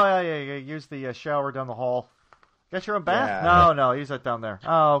 Like, oh, yeah, use the shower down the hall. Got your own bath? Yeah. No, use that down there.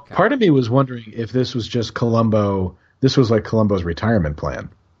 Oh, okay. Part of me was wondering if this was just Columbo. This was like Columbo's retirement plan.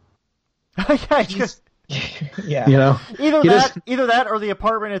 Yeah, it's just- Yeah. You know, either He that, does- or the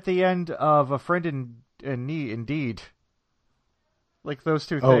apartment at the end of A Friend in Need, Indeed. Like those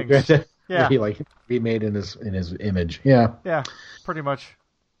two oh, things. Yeah. he made in his image. Yeah, Yeah, pretty much.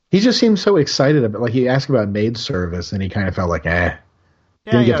 he just seemed so excited about. Like he asked about maid service, and he kind of felt like, Yeah,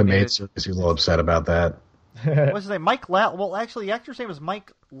 didn't you get the don't need maid it. service. He was a little upset about that. What's his name? Mike Lally. Well, actually, the actor's name was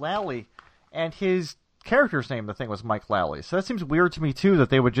Mike Lally, and his character's name, the thing, was Mike Lally. So that seems weird to me too that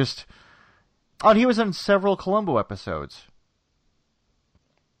they would just. Oh, and he was in several Columbo episodes.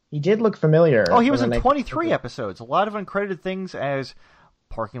 He did look familiar. Oh, he was but in then 23 episodes. A lot of uncredited things as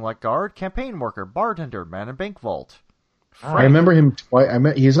parking lot guard, campaign worker, bartender, man in bank vault. I remember him.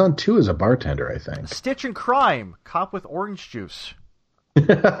 He's on 2 as a bartender, I think. Stitch and Crime, cop with orange juice.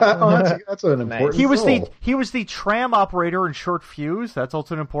 That's an important. He was the tram operator in Short Fuse. That's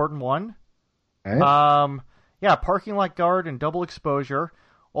also an important one. Right? Yeah, parking lot guard and Double Exposure.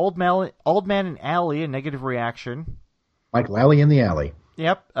 Old man in Alley, a Negative Reaction. Mike Lally in the Alley.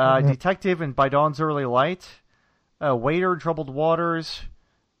 Yep. Detective in By Dawn's Early Light. Waiter in Troubled Waters.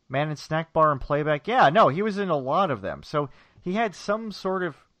 Man in Snack Bar and Playback. Yeah, no, he was in a lot of them. So he had some sort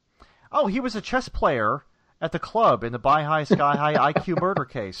of... Oh, he was a chess player at the club in the Buy High, Sky High IQ murder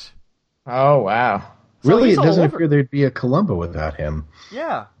case. Oh, wow. So Really, he's it all doesn't over- appear there'd be a Columbo without him.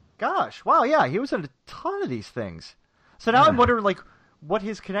 Yeah. Gosh. Wow, yeah, he was in a ton of these things. So now I'm wondering, like, what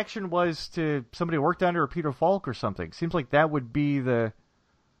his connection was to somebody who worked under Peter Falk or something. Seems like that would be the...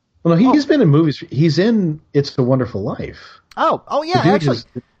 Well, no, he's been in movies. He's in It's a Wonderful Life. Oh yeah, The dude actually, is-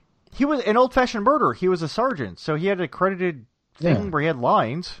 he was an old-fashioned murder. He was a sergeant, so he had a credited thing Yeah. where he had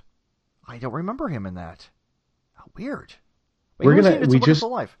lines. I don't remember him in that. How weird. Wait, We're who was gonna- he in It's we a just- Wonderful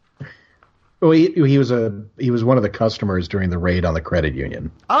Life? Well, he was one of the customers during the raid on the credit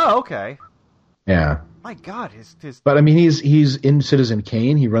union. Oh, okay. Yeah, My God, his but I mean, he's in Citizen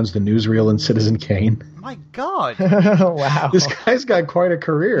Kane. He runs the newsreel in Citizen Kane. my God, Wow. This guy's got quite a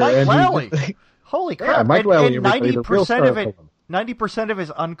career. Mike and he- Lally. Holy crap! Yeah, Mike and, Lally, and everybody, the real 90% of star it, film. 90% of it is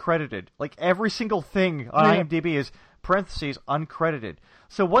uncredited. Like every single thing on IMDb is parentheses, uncredited.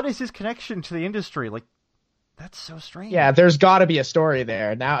 So what is his connection to the industry? Like, that's so strange. Yeah, there's got to be a story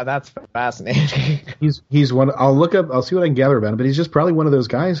there. Now that's fascinating. He's one. I'll see what I can gather about him, but he's just probably one of those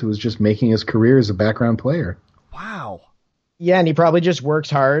guys who was just making his career as a background player. Wow. Yeah, and he probably just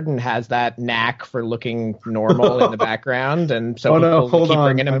works hard and has that knack for looking normal in the background, and so people keep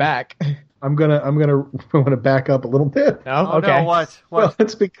bringing him back. I'm gonna want to back up a little bit. No, Oh, okay. no, what? Well,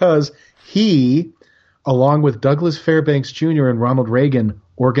 it's because he, along with Douglas Fairbanks Jr. and Ronald Reagan,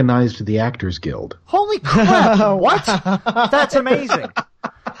 organized the Actors Guild. Holy crap! What? That's amazing.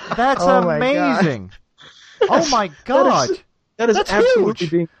 That's Oh my amazing. Oh my god. That's absolutely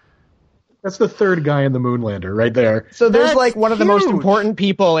huge. That's the third guy in the Moonlander right there. So there's That's like one of the most huge. important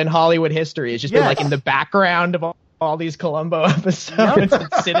people in Hollywood history. It's just been Yes. like in the background of all these Columbo episodes, and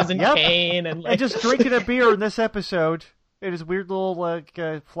Citizen Yep. Kane, and like And just drinking a beer in this episode in his weird little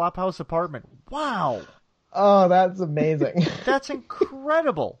flop house apartment. Wow. oh, that's amazing. That's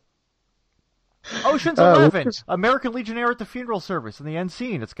incredible. Ocean's what 11, was- American Legionnaire at the funeral service in the end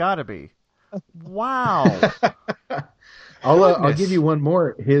scene. It's got to be. Wow. I'll Goodness. give you one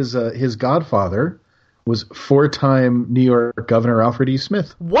more. His godfather was 4-time New York Governor Alfred E.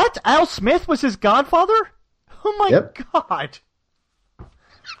 Smith. What? Al Smith was his godfather? Oh my Yep. god.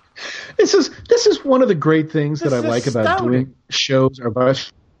 This is one of the great things This that I is like about astounding. doing shows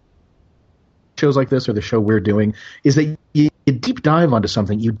like this, or the show we're doing, is that you deep dive onto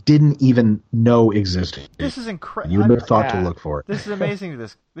something you didn't even know existed. This is incredible. You never thought Yeah. to look for it. This is amazing.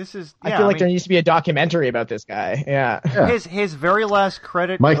 This is. Yeah, I feel like there mean, needs to be a documentary about this guy. Yeah. Yeah. his very last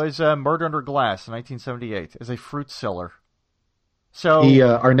credit Mike- was Murder Under Glass in 1978 as a fruit seller. So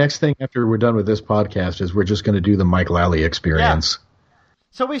Our next thing after we're done with this podcast is we're just going to do the Mike Lally experience.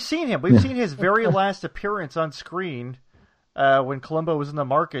 So we've seen him. We've seen his very last appearance on screen when Columbo was in the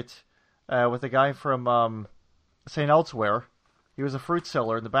market with a guy from St. Elsewhere. He was a fruit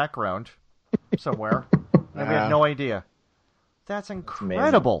seller in the background somewhere. And we had no idea. That's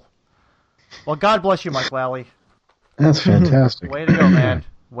incredible. Well, God bless you, Mike Lally. That's fantastic. Way to go, man.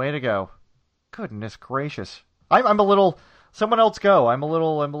 Way to go. Goodness gracious. I'm a little... Someone else go. I'm a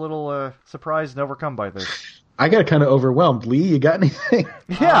little surprised and overcome by this. I got kind of overwhelmed. Lee, you got anything?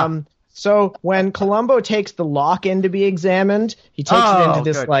 Yeah. So when Columbo takes the lock in to be examined, he takes it into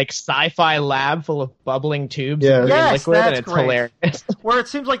this good. like sci-fi lab full of bubbling tubes Yeah. of green Yes, liquid, and that's it's great. hilarious. Where it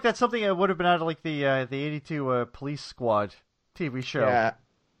seems like that's something that would have been out of like the 82 Police Squad TV show. Yeah.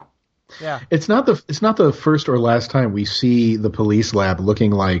 Yeah. It's not the first or last time we see the police lab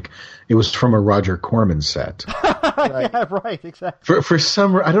looking like it was from a Roger Corman set. Yeah, right, exactly. For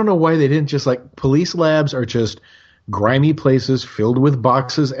some, I don't know why they didn't just like police labs are just grimy places filled with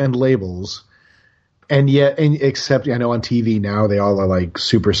boxes and labels, and except I know on TV now they all are like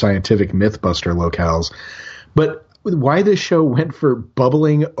super scientific MythBuster locales, but why this show went for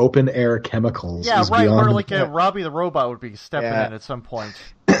bubbling open air chemicals Yeah, is right, beyond where like Robbie the Robot would be stepping Yeah. in at some point.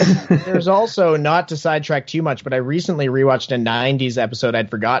 There's also, not to sidetrack too much, but I recently rewatched a 90s episode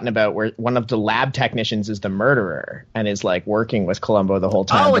I'd forgotten about where one of the lab technicians is the murderer and is like working with Columbo the whole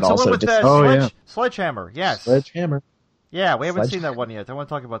time. Oh, but it's the also one with just- the Sledgehammer, yes. Sledgehammer. Yeah, we haven't Sledge- seen that one yet. I want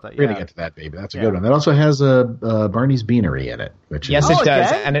to talk about that. We're Yeah. gonna get to that, baby. That's a Yeah. good one. That also has Barney's Beanery in it, which Yes, is it does.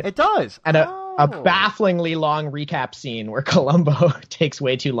 again? And it does. And a Oh. bafflingly long recap scene where Columbo takes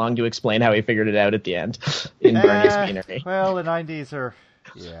way too long to explain how he figured it out at the end in Bernie's Beanery. Well, the 90s are...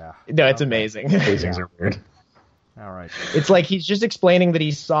 Yeah. No, it's amazing. those things are weird. All right. It's like he's just explaining that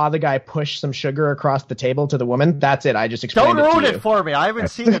he saw the guy push some sugar across the table to the woman. That's it. I just explained Don't it ruin to you. it for me. I haven't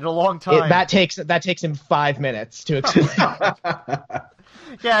seen it in a long time. That takes him 5 minutes to explain.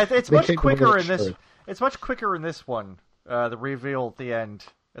 Yeah, it's They much take a quicker little in this. short. It's much quicker in this one. The reveal at the end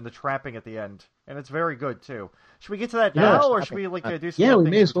and the trapping at the end, and it's very good too. Should we get to that Yeah, now, or should we like do some? Yeah, more we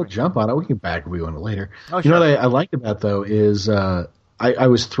things may as well between- jump on it. We can back if we want it later. Oh, You know sure. what I liked about though is I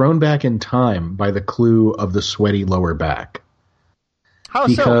was thrown back in time by the clue of the sweaty lower back. How so?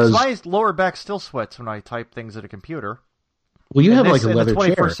 because- Because my lower back still sweats when I type things at a computer. Well, you In have this- like a in the leather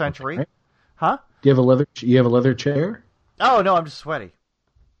 21st chair, century. right? Huh? Do you have a leather chair? Oh no, I'm just sweaty.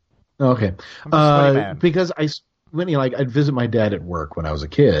 Okay, I'm a sweaty man. because I'd visit my dad at work when I was a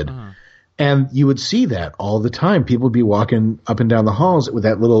kid, Mm-hmm. and you would see that all the time. People would be walking up and down the halls with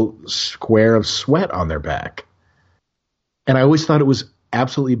that little square of sweat on their back, and I always thought it was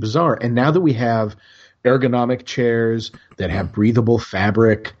absolutely bizarre. And now that we have ergonomic chairs that have breathable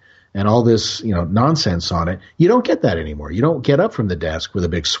fabric and all this, nonsense on it, you don't get that anymore. You don't get up from the desk with a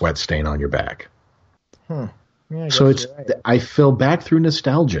big sweat stain on your back. Yeah, I So guess it's you're right. I fell back through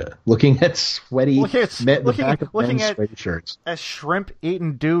nostalgia looking at sweaty Looking at back of looking men's at- sweaty shirts. A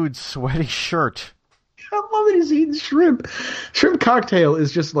shrimp-eating dude's sweaty shirt. I love that he's eating shrimp. Shrimp cocktail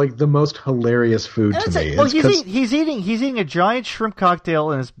is just like the most hilarious food to me. Well, he's eating a giant shrimp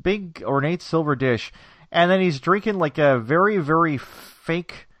cocktail in this big ornate silver dish, and then he's drinking like a very, very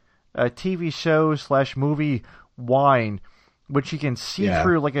fake TV show / movie wine, which you can see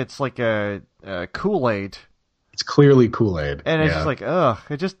through like it's like a Kool-Aid. It's clearly Kool-Aid, and it's just like ugh.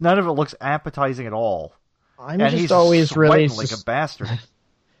 It just none of it looks appetizing at all. He's always really like a bastard.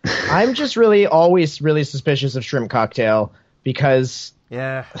 I'm just always really suspicious of shrimp cocktail because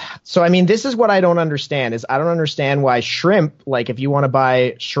So I mean, this is what I don't understand is I don't understand why shrimp, like if you want to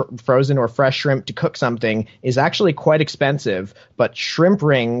buy frozen or fresh shrimp to cook something, is actually quite expensive, but shrimp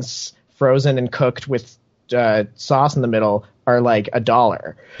rings frozen and cooked with sauce in the middle are like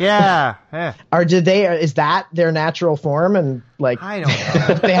 $1. Yeah. Is that their natural form? And like, I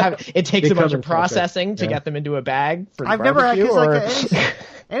don't know. It takes a bunch of processing to get them into a bag for the barbecue. Never had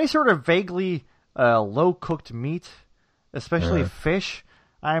any sort of vaguely low cooked meat, especially fish,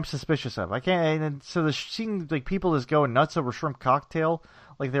 I'm suspicious of. I can't. And so seeing like people just going nuts over shrimp cocktail,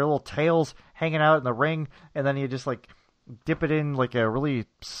 like their little tails hanging out in the ring, and then you just like dip it in like a really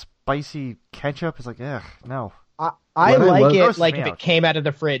spicy ketchup. It's like, ugh, no. I like it like if it came out of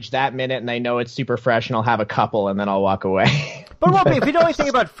the fridge that minute and I know it's super fresh and I'll have a couple and then I'll walk away. But it won't be. If you know anything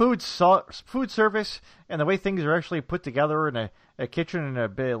about food service and the way things are actually put together in a kitchen in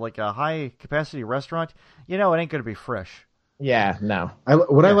a high capacity restaurant, you know it ain't going to be fresh. Yeah, no. I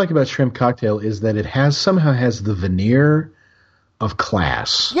like about shrimp cocktail is that it somehow has the veneer of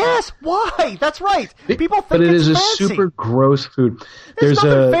class. Yes, why? That's right. People think but it it's is fancy. A super gross food. There's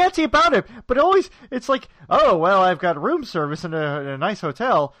nothing fancy about it, but it's like, oh, well, I've got room service in a nice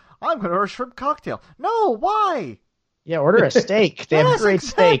hotel. I'm going to order a shrimp cocktail. No, why? Yeah, order a steak. They have great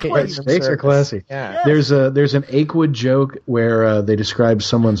steak. Steaks are classy. Yeah. Yes. There's an Achewood joke where they describe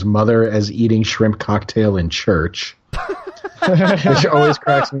someone's mother as eating shrimp cocktail in church, which always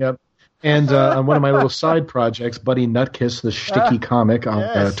cracks me up. And on one of my little side projects, Buddy Nutkiss, the sticky comic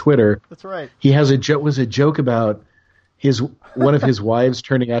on Twitter, that's right. He has a joke about one of his wives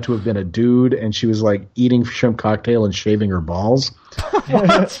turning out to have been a dude, and she was like eating shrimp cocktail and shaving her balls.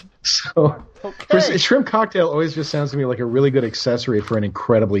 What? So shrimp cocktail always just sounds to me like a really good accessory for an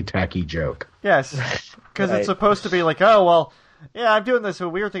incredibly tacky joke. Yes, because it's supposed to be like, oh well, yeah, I'm doing this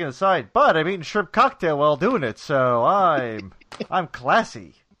weird thing on the side, but I'm eating shrimp cocktail while doing it, so I'm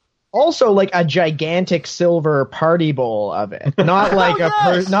classy. Also, like a gigantic silver party bowl of it, not like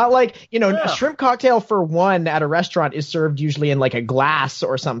a shrimp cocktail for one at a restaurant is served usually in like a glass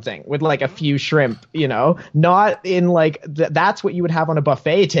or something with like a few shrimp, not in like that's what you would have on a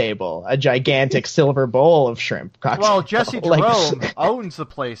buffet table, a gigantic silver bowl of shrimp cocktail. Well, Jesse Jerome owns the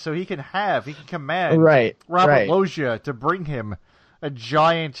place, so he can command Robert Loggia to bring him a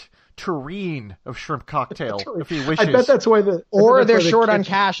giant tureen of shrimp cocktail if he wishes. I bet that's why they're short on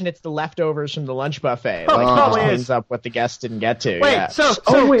cash and it's the leftovers from the lunch buffet. Like he cleans up what the guests didn't get to. Wait, so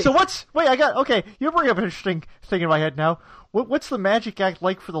what's? Wait, you bring up an interesting thing in my head now. What's the magic act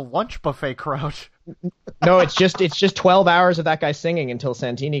like for the lunch buffet crowd? No, it's just 12 hours of that guy singing until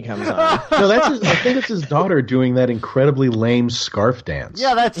Santini comes on. No, I think it's his daughter doing that incredibly lame scarf dance.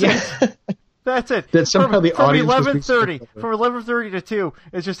 Yeah, that's it. That's it. That somehow the audience from 11:30 to 2,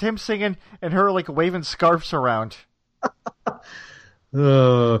 it's just him singing and her like waving scarves around.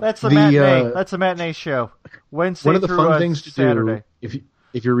 That's the matinee. That's the matinee show. Wednesday one of the through fun things to Saturday. Do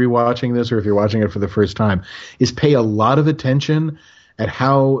if you're rewatching this or if you're watching it for the first time is pay a lot of attention at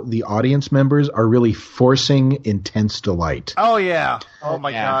how the audience members are really forcing intense delight. Oh yeah. Oh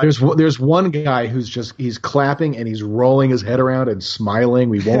my God. There's one guy he's clapping and he's rolling his head around and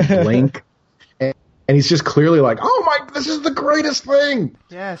smiling. We won't blink. And he's just clearly like, oh my, this is the greatest thing.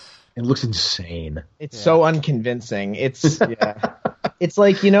 Yes. It looks insane. It's so unconvincing. It's it's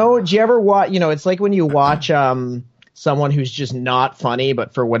like, do you ever watch, it's like when you watch someone who's just not funny,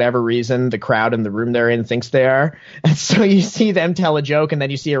 but for whatever reason, the crowd in the room they're in thinks they are. And so you see them tell a joke and then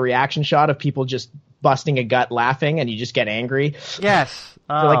you see a reaction shot of people just busting a gut laughing and you just get angry. Yes.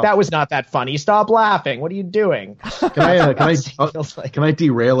 Like, that was not that funny. Stop laughing. What are you doing? Can I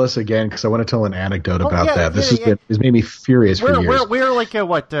derail us again? Because I want to tell an anecdote about that. This has made me furious for years. We're like,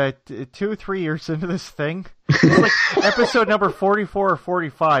 2-3 years into this thing? It's like episode number 44 or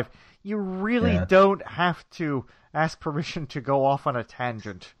 45. You really don't have to ask permission to go off on a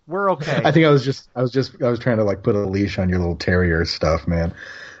tangent. We're okay. I think I was trying to like put a leash on your little terrier stuff, man.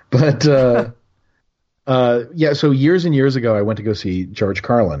 But so years and years ago, I went to go see George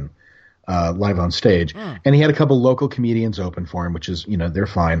Carlin live on stage, and he had a couple local comedians open for him, which is, they're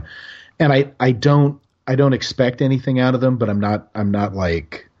fine. And I don't expect anything out of them, but I'm not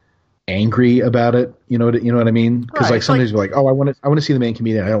like angry about it. You know what I mean? Because Right, like it's sometimes you're like, oh, I want to see the main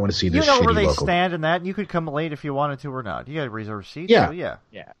comedian. I don't want to see You this know shitty where they local. stand in that, and you could come late if you wanted to or not. You got to reserve seats. Yeah. So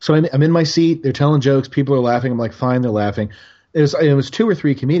yeah. So I'm in my seat. They're telling jokes. People are laughing. I'm like, fine, they're laughing. It was 2 or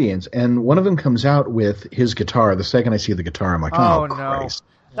 3 comedians, and one of them comes out with his guitar. The second I see the guitar, I'm like, oh no. Christ.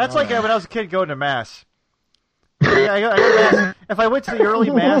 That's like when I was a kid going to mass. I go to mass. If I went to the early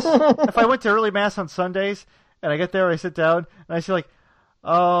mass, if I went to early mass on Sundays, and I get there, I sit down, and I see like,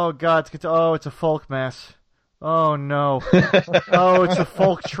 oh God, it's a folk mass. Oh no. Oh, it's a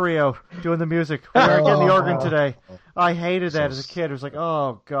folk trio doing the music. We aren't getting the organ today. I hated that as a kid. It was like,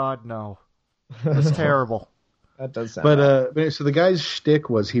 oh God, no. That's terrible. That does sound But so the guy's shtick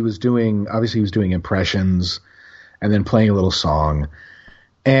was he was doing impressions and then playing a little song.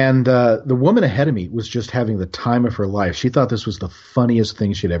 And the woman ahead of me was just having the time of her life. She thought this was the funniest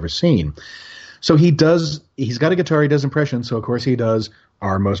thing she'd ever seen. So he's got a guitar, he does impressions, so of course he does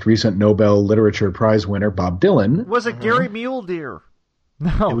our most recent Nobel Literature Prize winner, Bob Dylan. Was it Gary Mule Deer?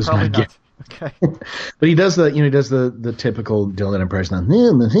 No, It was probably not not. Okay. But he does the typical Dylan impression.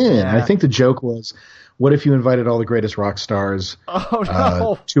 And I think the joke was, what if you invited all the greatest rock stars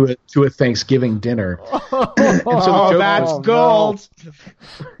to a Thanksgiving dinner? And so the joke that's gold.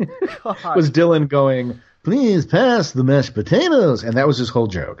 was Dylan going, please pass the mashed potatoes. And that was his whole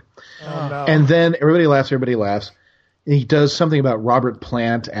joke. Oh, no. And then everybody laughs. And he does something about Robert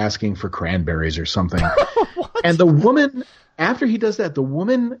Plant asking for cranberries or something. And the woman, after he does that, the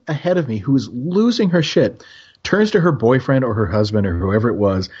woman ahead of me who is losing her shit turns to her boyfriend or her husband or whoever it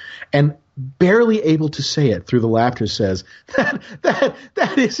was and barely able to say it through the laughter says,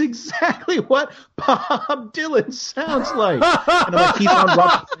 that is exactly what Bob Dylan sounds like. And I'm like, he's on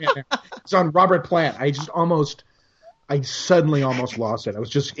Robert Plant. He's on Robert Plant. I suddenly almost lost it. I was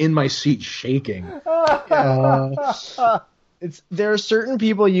just in my seat shaking. There are certain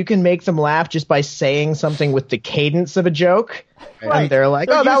people you can make them laugh just by saying something with the cadence of a joke. Right. And they're like,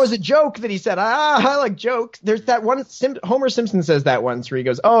 that was a joke that he said. I like jokes. There's that one, Homer Simpson says that once where he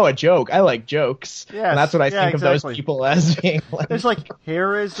goes, oh, a joke. I like jokes. Yes. And that's what I think of those people as being like. It's like,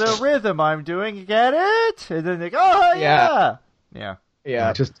 here is the rhythm I'm doing. You get it? And then they go, oh, yeah. Yeah.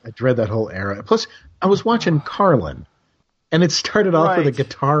 Yeah. I dread that whole era. Plus, I was watching Carlin, and it started off with a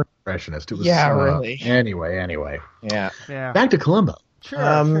guitar impressionist. It was really. Anyway. Yeah. Back to Columbo.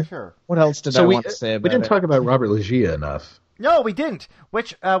 Sure. What else did I want to say about we didn't it? talk about Robert Loggia enough. No, we didn't.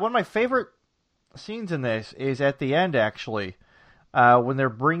 Which, one of my favorite scenes in this is at the end, actually, when they're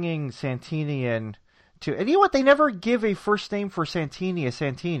bringing Santini in to... And you know what? They never give a first name for Santini as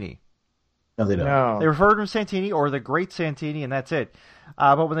Santini. No, they don't. No. They refer to him Santini or the Great Santini, and that's it.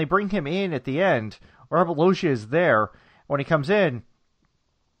 But when they bring him in at the end, Robert Loggia is there. When he comes in,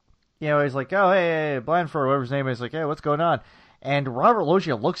 he's like, oh, hey, Blandford, whatever his name is, like, hey, what's going on? And Robert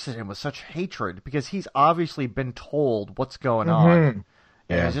Loggia looks at him with such hatred because he's obviously been told what's going on.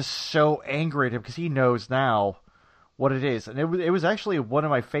 Yeah. And he's just so angry at him because he knows now what it is. And it was actually one of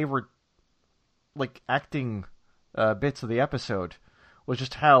my favorite acting bits of the episode was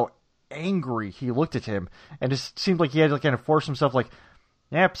just how angry he looked at him. And it just seemed like he had to kind of force himself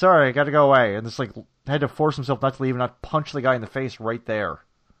yep, sorry, I got to go away. And just had to force himself not to leave and not punch the guy in the face right there.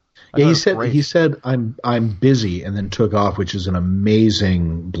 Yeah, he said I'm busy and then took off, which is an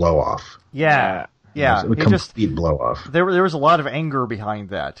amazing blow off. Yeah. A complete blow off. There was a lot of anger behind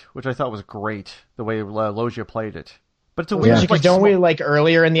that, which I thought was great, the way Loggia played it. But it's a weird... Because don't we,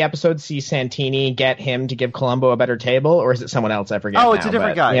 earlier in the episode, see Santini get him to give Columbo a better table? Or is it someone else? I forget. Oh, it's a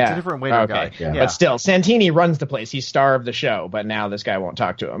different guy. Yeah. It's a different waiter guy. Yeah. But still, Santini runs the place. He's star of the show, but now this guy won't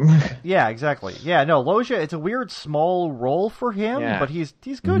talk to him. Yeah, exactly. Yeah, no, Loggia, it's a weird small role for him, but he's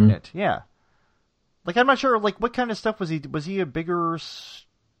good in it. Yeah. I'm not sure, what kind of stuff was he? Was he a bigger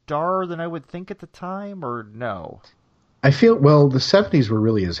star than I would think at the time, or no? I feel, the 70s were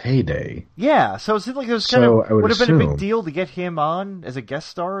really his heyday. Yeah, so it seemed like it was would have been a big deal to get him on as a guest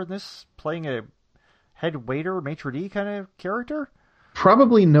star in this, playing a head waiter, maitre d' kind of character.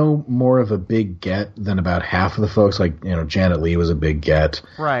 Probably no more of a big get than about half of the folks. Janet Leigh was a big get.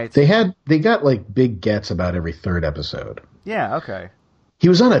 Right. They got big gets about every third episode. Yeah, okay. He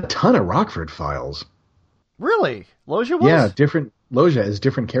was on a ton of Rockford Files. Really? Loggia was? Yeah, Loggia has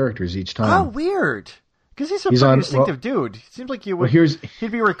different characters each time. Oh, weird. Because he's a pretty distinctive dude. It seems like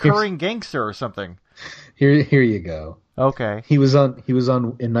he'd be a recurring gangster or something. Here you go. Okay. He was on in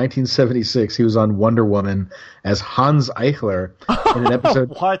 1976. He was on Wonder Woman as Hans Eichler in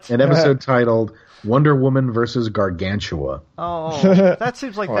an episode titled Wonder Woman versus Gargantua. Oh, that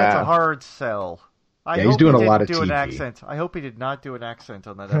seems like that's a hard sell. He's doing a lot of TV. An accent. I hope he did not do an accent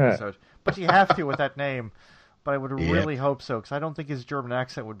on that episode. But you have to with that name. but I would really hope so, because I don't think his German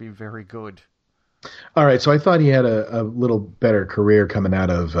accent would be very good. All right, so I thought he had a little better career coming out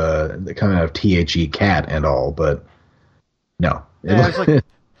of THE Cat and all, but no. Yeah,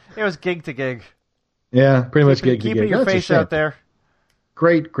 it was gig to gig. Yeah, pretty much gig to gig. Keeping your face out there.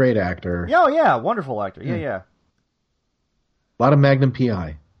 Great actor. Oh, yeah, wonderful actor. Yeah. A lot of Magnum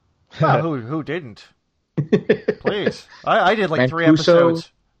P.I. Well, who didn't? Please. I did like Mancuso, 3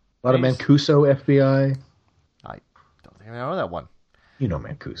 episodes. A lot of Mancuso FBI. I don't think I know that one. You know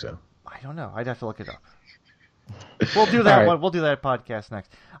Mancuso. I don't know. I'd have to look it up. We'll do that one. We'll do that podcast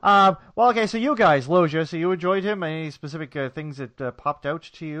next. Well, okay, so you guys, Loja, so you enjoyed him? Any specific things that popped out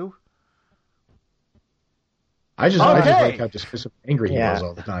to you? I just like how dismissive angry he was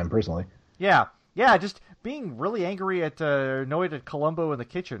all the time, personally. Yeah, just being really angry annoyed at Columbo in the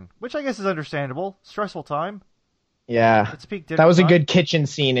kitchen, which I guess is understandable. Stressful time. Yeah, that was a good kitchen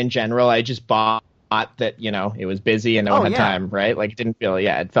scene in general. I just bought that, it was busy and no one had time, right? Like, it didn't feel,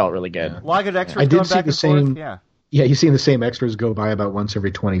 it felt really good. A lot of good extras going back and forth. Yeah, you've seen the same extras go by about once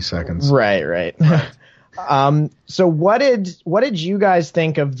every 20 seconds. Right. So what did you guys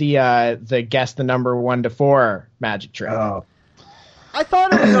think of the guess the number 1 to 4 magic trick? Oh. I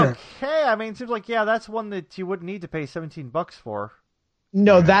thought it was okay. I mean, it seems like, that's one that you wouldn't need to pay $17 for.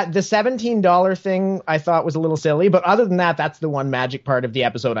 No, that the $17 thing I thought was a little silly, but other than that, that's the one magic part of the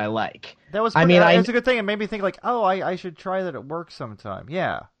episode I like. That was. It's a good thing. It made me think like, I should try that at work sometime.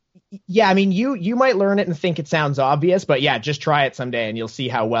 Yeah. Yeah, I mean, you might learn it and think it sounds obvious, but just try it someday and you'll see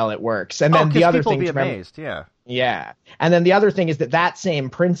how well it works. And then the other thing, people will be amazed. Yeah. And then the other thing is that same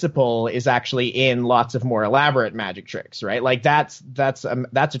principle is actually in lots of more elaborate magic tricks, right? Like that's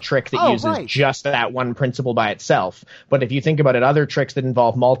a trick that uses just that one principle by itself. But if you think about it, other tricks that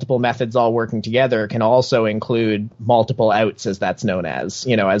involve multiple methods all working together can also include multiple outs, as that's known as,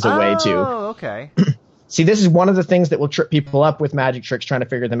 as a way to. Oh, okay. See, this is one of the things that will trip people up with magic tricks trying to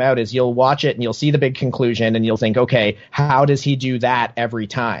figure them out is you'll watch it and you'll see the big conclusion and you'll think, okay, how does he do that every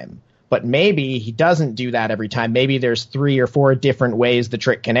time? But maybe he doesn't do that every time. Maybe there's 3 or 4 different ways the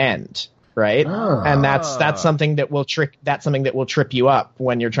trick can end, right? Oh. And that's something that will trip you up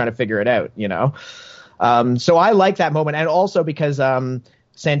when you're trying to figure it out, So I like that moment, and also because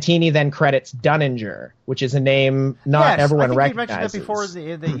Santini then credits Dunninger, which is a name not everyone recognizes. You mentioned that before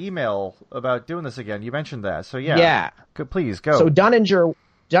in the email about doing this again. You mentioned that, so yeah. Please go. So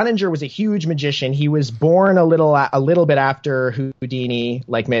Dunninger was a huge magician. He was born a little bit after Houdini,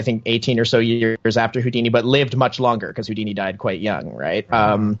 like I think 18 or so years after Houdini, but lived much longer because Houdini died quite young, right?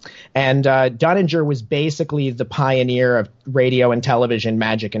 And Dunninger was basically the pioneer of radio and television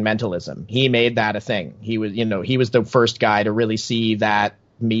magic and mentalism. He made that a thing. He was the first guy to really see that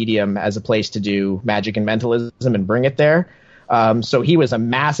medium as a place to do magic and mentalism and bring it there. So he was a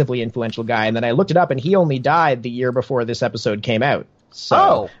massively influential guy. And then I looked it up, and he only died the year before this episode came out.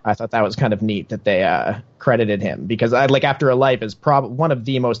 So I thought that was kind of neat that they credited him, because After a Life is probably one of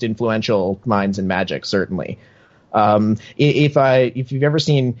the most influential minds in magic, certainly. If you've ever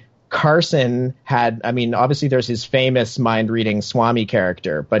seen Carson obviously there's his famous mind reading Swami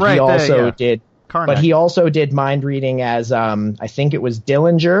character, but he also did. Karnak. But he also did mind reading as I think it was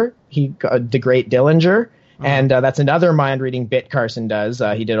Dillinger, the great Dillinger. And that's another mind reading bit Carson does.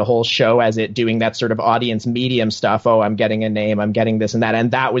 He did a whole show as it doing that sort of audience medium stuff. Oh, I'm getting a name, I'm getting this and that.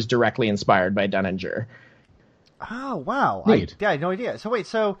 And that was directly inspired by Dunninger. Oh, wow. I had no idea. So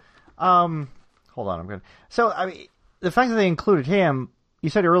wait, hold on, I'm good. So, I mean, the fact that they included him, you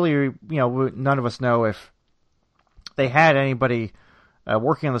said earlier, none of us know if they had anybody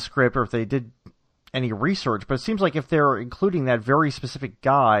working on the script or if they did any research, but it seems like if they're including that very specific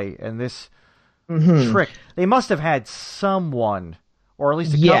guy and this trick, they must have had someone, or at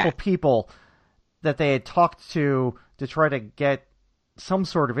least a couple people that they had talked to try to get some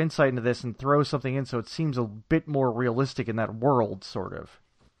sort of insight into this and throw something in so it seems a bit more realistic in that world, sort of.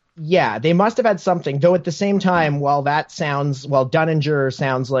 Yeah, they must have had something, though at the same time, while Dunninger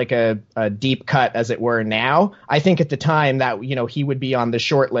sounds like a deep cut, as it were, now, I think at the time that, he would be on the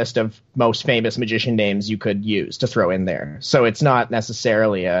short list of most famous magician names you could use to throw in there. So it's not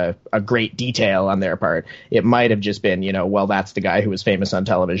necessarily a great detail on their part. It might have just been, that's the guy who was famous on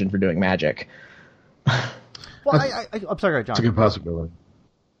television for doing magic. Well, I'm sorry, John. It's a good possibility.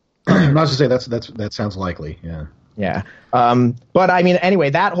 Not to say that sounds likely, yeah. Yeah. But I mean, anyway,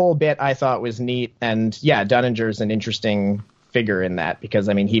 that whole bit I thought was neat. And Dunninger's an interesting figure in that because,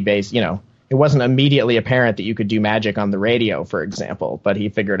 I mean, it wasn't immediately apparent that you could do magic on the radio, for example, but he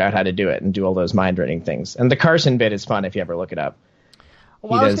figured out how to do it and do all those mind reading things. And the Carson bit is fun if you ever look it up.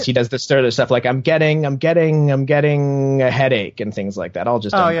 Well, he does this sort of stuff like I'm getting a headache and things like that. All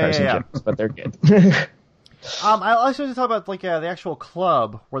just on Carson jokes, but they're good. I also want to talk about like the actual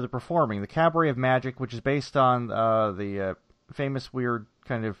club where they're performing, the Cabaret of Magic, which is based on the famous weird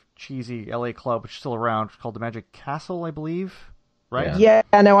kind of cheesy LA club, which is still around, called the Magic Castle, I believe. Right? Yeah,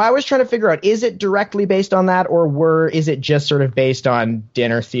 no, I was trying to figure out, is it directly based on that, or is it just sort of based on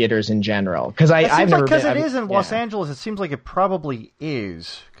dinner theaters in general? Because I've never because it is in Los Angeles, it seems like it probably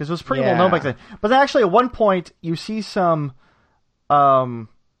is, because it was pretty well known back then. But then actually, at one point, you see some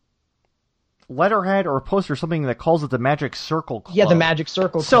letterhead or a poster or something that calls it the Magic Circle Club. Yeah, the Magic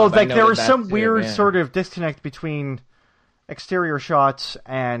Circle Club. So like there was some weird sort of disconnect between exterior shots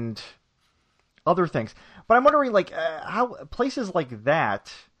and other things. But I'm wondering, like, how places like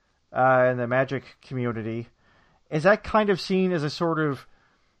that in the Magic community, is that kind of seen as a sort of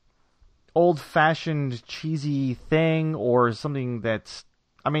old-fashioned, cheesy thing, or something that's...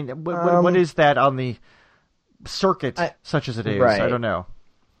 I mean, what is that on the circuit, such as it is? Right. I don't know.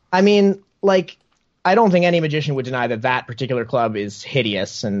 I mean, like, I don't think any magician would deny that particular club is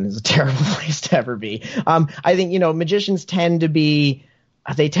hideous and is a terrible place to ever be. I think, magicians tend to be...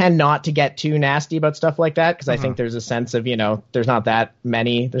 They tend not to get too nasty about stuff like that, because I think there's a sense of, there's not that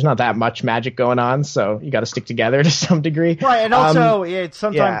much magic going on, so you got to stick together to some degree. Right, and also,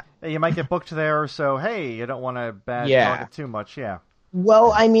 sometimes you might get booked there, so, hey, you don't want to talk it too much,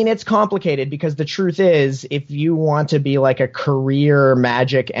 Well, I mean, it's complicated, because the truth is, if you want to be like a career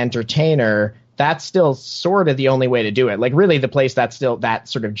magic entertainer, that's still sort of the only way to do it. Like, really, the place that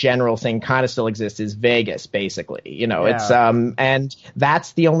sort of general thing kind of still exists is Vegas, basically. It's and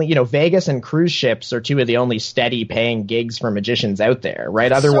that's the only, Vegas and cruise ships are two of the only steady paying gigs for magicians out there,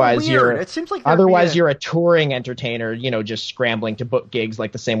 right? Otherwise, it seems like you're a touring entertainer, just scrambling to book gigs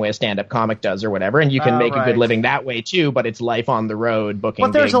like the same way a stand-up comic does or whatever, and you can make a good living that way too. But it's life on the road booking.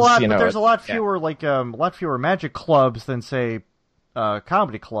 But there's gigs, there's a lot fewer fewer magic clubs than say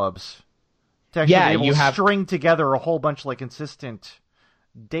comedy clubs. To actually be able to string together a whole bunch of like consistent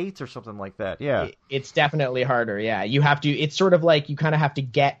dates or something like that. Yeah. It's definitely harder. Yeah. You have to, it's sort of like you kind of have to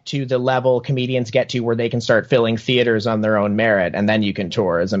get to the level comedians get to where they can start filling theaters on their own merit, and then you can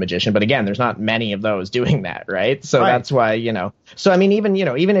tour as a magician. But again, there's not many of those doing that. Right. So that's why, so I mean, even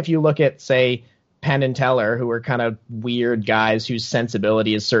if you look at, say, Penn and Teller, who are kind of weird guys whose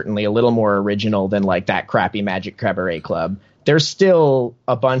sensibility is certainly a little more original than like that crappy Magic Cabaret Club, there's still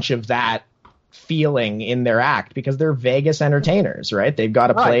a bunch of that feeling in their act, because they're Vegas entertainers, right? They've got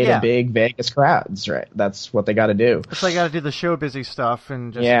to play to big Vegas crowds, right? That's what they got to do. So they got to do the show busy stuff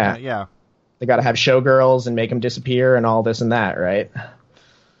and just they got to have showgirls and make them disappear and all this and that, right?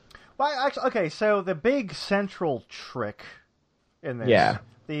 Well, actually, okay, so the big central trick in this,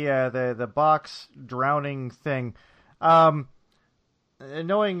 the box drowning thing, knowing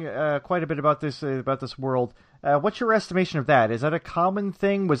quite a bit about this world. What's your estimation of that? Is that a common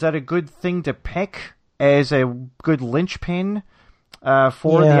thing? Was that a good thing to pick as a good linchpin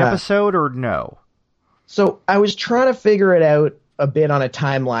for the episode, or no? So I was trying to figure it out a bit on a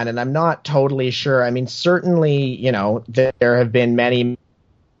timeline, and I'm not totally sure. I mean, certainly, there have been many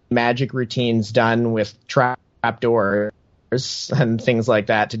magic routines done with trapdoors and things like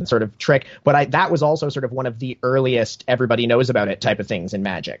that to sort of trick, but that was also sort of one of the earliest everybody knows about it type of things in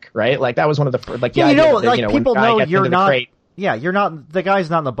magic, right? Like that was one of the people know you're not you're not the guy's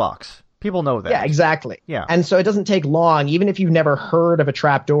not in the box. People know that. Yeah, exactly. Yeah. And so it doesn't take long, even if you've never heard of a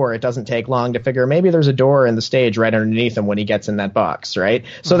trap door, it doesn't take long to figure maybe there's a door in the stage right underneath him when he gets in that box, right?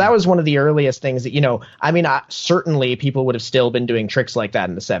 So that was one of the earliest things that, certainly people would have still been doing tricks like that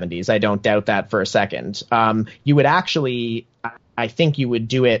in the 70s. I don't doubt that for a second. You would actually, I think you would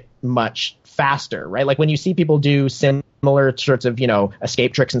do it much faster, right? Like when you see people do similar sorts of,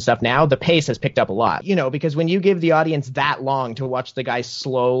 escape tricks and stuff now, the pace has picked up a lot, because when you give the audience that long to watch the guy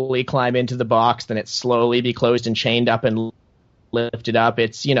slowly climb into the box, then it slowly be closed and chained up and lifted up,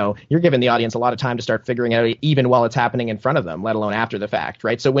 it's, you're giving the audience a lot of time to start figuring out even while it's happening in front of them, let alone after the fact,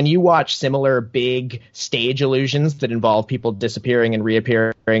 right? So when you watch similar big stage illusions that involve people disappearing and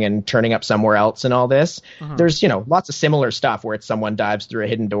reappearing and turning up somewhere else and all this, there's, lots of similar stuff where it's someone dives through a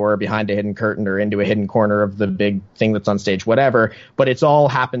hidden door behind a hidden curtain or into a hidden corner of the big thing that's on stage, whatever, but it's all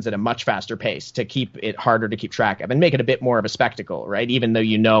happens at a much faster pace to keep it harder to keep track of and make it a bit more of a spectacle, right? Even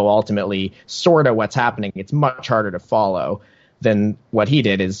though ultimately sort of what's happening, it's much harder to follow than what he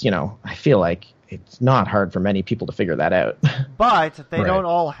did is, I feel like it's not hard for many people to figure that out. But they don't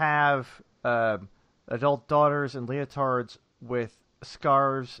all have adult daughters and leotards with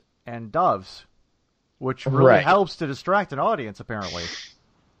scarves and doves, which really helps to distract an audience, apparently.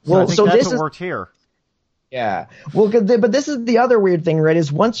 So I think that's what worked here. Yeah. Well, but this is the other weird thing, right,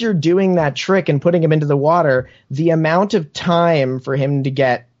 is once you're doing that trick and putting him into the water, the amount of time for him to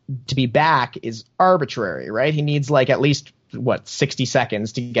get to be back is arbitrary, right? He needs like at least 60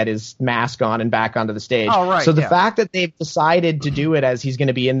 seconds to get his mask on and back onto the stage. Oh, right, so the yeah. fact that they've decided to do it as he's going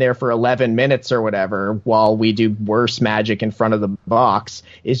to be in there for 11 minutes or whatever while we do worse magic in front of the box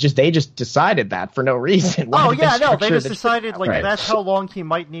is just, they just decided that for no reason. Why Oh did yeah, no, they structure just the decided like Right. that's how long he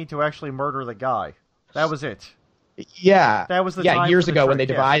might need to actually murder the guy. That was it. Yeah. That was the yeah, time years for the ago when they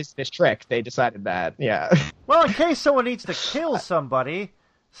trick, yeah. devised this trick, they decided that. Yeah. Well, in case someone needs to kill somebody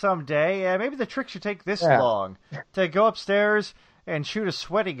someday, maybe the trick should take this Yeah. long to go upstairs and shoot a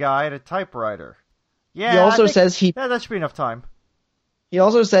sweaty guy at a typewriter. Yeah, He also I think says he that should be enough time. he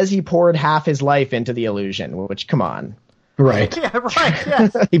also says he poured half his life into the illusion, which come on. Right. Yeah, right.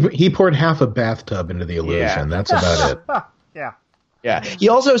 Yes. He poured half a bathtub into the illusion. Yeah. That's about it. Yeah. Yeah. He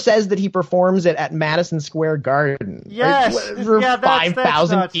also says that he performs it at Madison Square Garden. Yes. For Yeah, that's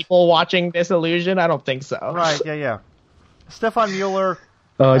 5,000 nuts. people watching this illusion? I don't think so. Right. Yeah. Yeah. Stefan Mueller,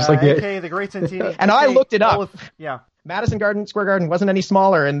 Oh, it's like aka the Great Santini, And I aka looked it up. Olaf- yeah. Madison Square Garden wasn't any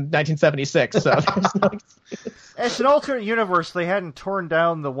smaller in 1976, so there's no It's an alternate universe. They hadn't torn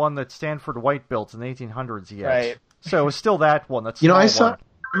down the one that Stanford White built in the 1800s yet. Right. So it's still that one. That's I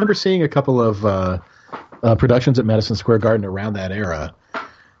remember seeing a couple of productions at Madison Square Garden around that era,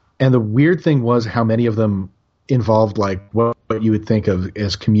 and the weird thing was how many of them involved like what you would think of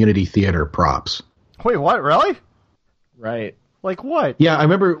as community theater props. Wait, what? Really? Right. Like what? Yeah, I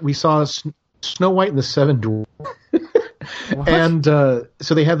remember we saw Snow White and the Seven Dwarfs. And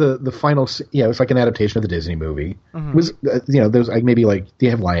so they had the final. Yeah, it was like an adaptation of the Disney movie. It was there was like maybe like they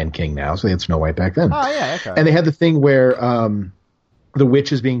have Lion King now, so they had Snow White back then. Oh yeah, okay. And they had the thing where the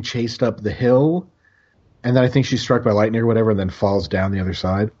witch is being chased up the hill, and then I think she's struck by lightning or whatever, and then falls down the other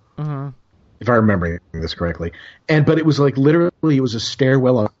side. Mm-hmm. If I remember this correctly, but it was like literally it was a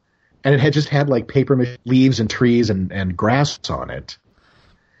stairwell up, and it had just had like paper leaves and trees and grass on it.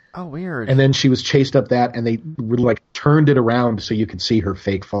 Oh, weird. And then she was chased up that, and they really like turned it around so you could see her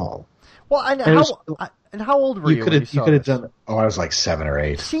fake fall. Well, and how old were you? could when have saw you could have this? done. Oh, I was like 7 or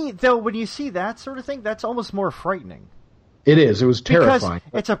 8. See, though, when you see that sort of thing, that's almost more frightening. It is. It was terrifying.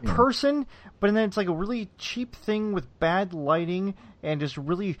 Because it's a person, but then it's like a really cheap thing with bad lighting and just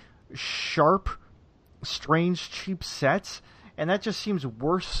really sharp, strange, cheap sets, and that just seems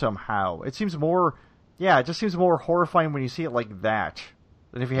worse somehow. It seems more, it just seems more horrifying when you see it like that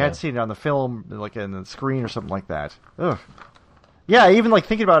than if you had seen it on the film, like in the screen or something like that. Ugh. Yeah, even like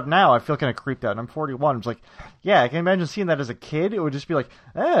thinking about it now, I feel kind of creeped out. And I'm 41. I'm just like, I can imagine seeing that as a kid. It would just be like,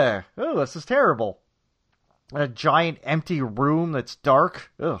 this is terrible. In a giant empty room that's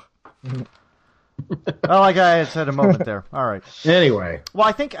dark. Ugh. Oh, like I said a moment there. All right. Anyway, Well,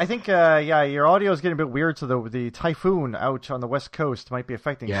 I think, your audio is getting a bit weird, so the typhoon out on the west coast might be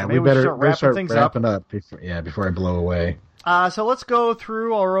affecting. yeah, so we maybe better should start wrapping things up. wrapping up. Before I blow away. So let's go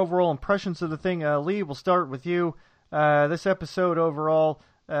through our overall impressions of the thing. Lee, we'll start with you. This episode overall,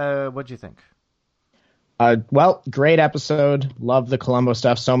 what'd you think? Well, great episode. Love the Columbo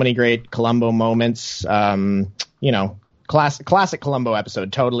stuff. So many great Columbo moments. Classic Columbo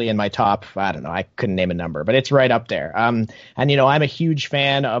episode. Totally in my top. I don't know. I couldn't name a number, but it's right up there. And I'm a huge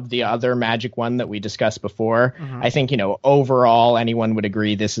fan of the other Magic one that we discussed before. I think, overall, anyone would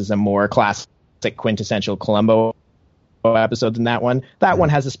agree this is a more classic, quintessential Columbo episode than that one. That one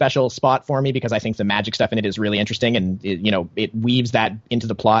has a special spot for me because I think the magic stuff in it is really interesting, and it weaves that into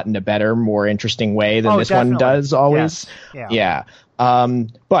the plot in a better, more interesting way than this definitely. one does always. Yes. Yeah.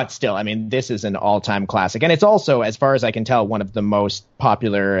 But still, this is an all-time classic, and it's also, as far as I can tell, one of the most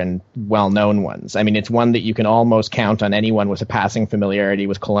popular and well-known ones. It's one that you can almost count on anyone with a passing familiarity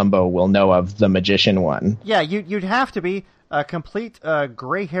with Columbo will know of, the Magician one. Yeah, you'd have to be a complete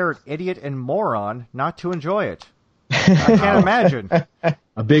gray-haired idiot and moron not to enjoy it. I can't imagine.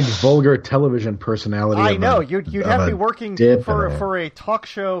 A big vulgar television personality. I know. You'd have to be working dip for a talk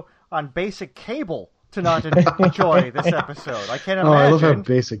show on basic cable to not enjoy this episode. I can't imagine. Oh, I love how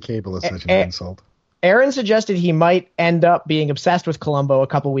basic cable is such an insult. Aaron suggested he might end up being obsessed with Columbo a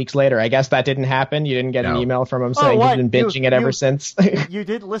couple weeks later. I guess that didn't happen. You didn't get an email from him saying he's been binging it ever since. You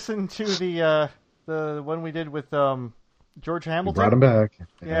did listen to the one we did with George Hamilton? Brought him back.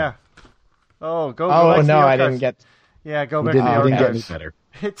 Yeah. Oh, go. Oh, back to the no, I archives. didn't get. Yeah, go back to the Didn't get any archives. better.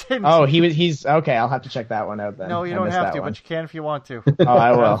 It didn't. Oh, he's okay. I'll have to check that one out then. No, you I don't missed have that to, one. but you can if you want to. Oh,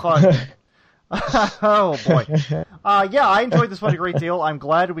 I will. Have fun. Oh boy. I enjoyed this one a great deal. I'm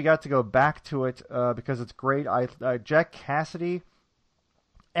glad we got to go back to it because it's great. Jack Cassidy,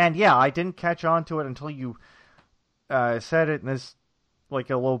 and I didn't catch on to it until you said it in this like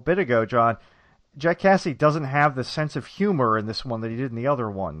a little bit ago, John. Jack Cassidy doesn't have the sense of humor in this one that he did in the other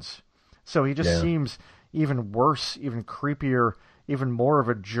ones, so he just seems even worse, even creepier, even more of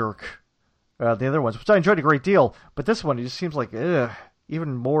a jerk than the other ones, which I enjoyed a great deal. But this one, he just seems like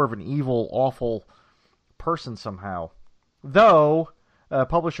even more of an evil, awful person somehow. Though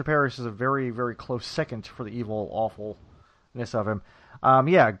Publisher Paris is a very, very close second for the evil, awfulness of him.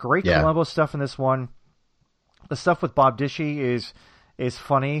 Great Columbo stuff in this one. The stuff with Bob Dishy is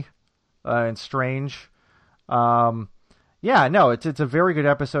funny and strange. It's a very good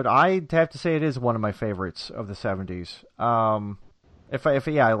episode. I'd have to say it is one of my favorites of the 70s.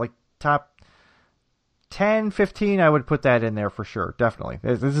 Like top 10, 15, I would put that in there for sure. Definitely.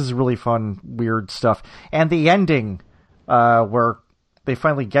 This is really fun, weird stuff. And the ending, where they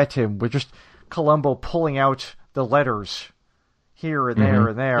finally get him with just Columbo pulling out the letters here and there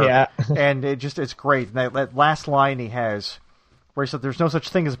and there. Yeah. And it's great. And that last line he has, where he said, "There's no such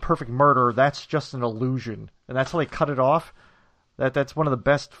thing as a perfect murder. That's just an illusion." And that's how they cut it off. That's one of the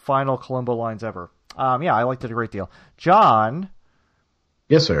best final Columbo lines ever. I liked it a great deal. John.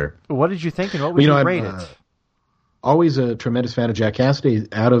 Yes, sir. What did you think, and what would you rate it? Always a tremendous fan of Jack Cassidy.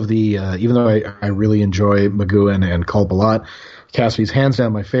 Out of the, even though I really enjoy McGowan and Culp a lot, Cassidy's hands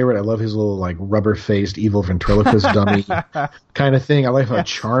down my favorite. I love his little like rubber-faced evil ventriloquist dummy kind of thing. I like how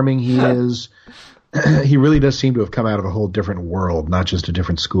charming he is. He really does seem to have come out of a whole different world, not just a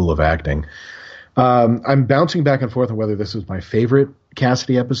different school of acting. I'm bouncing back and forth on whether this is my favorite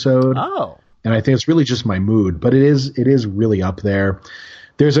Cassidy episode. Oh. And I think it's really just my mood, but it is really up there.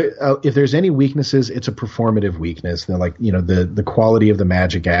 If there's any weaknesses, it's a performative weakness. They're like, the quality of the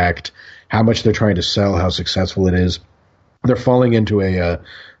magic act, how much they're trying to sell, how successful it is. They're falling into a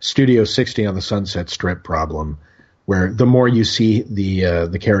Studio 60 on the Sunset Strip problem, where the more you see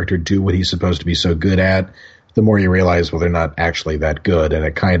the character do what he's supposed to be so good at, the more you realize, well, they're not actually that good, and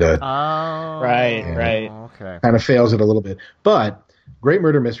it kind of right. Okay. Kind of fails it a little bit. But great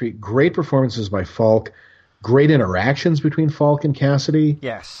murder mystery, great performances by Falk. Great interactions between Falk and Cassidy.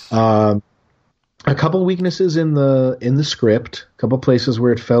 Yes. A couple weaknesses in the script. A couple places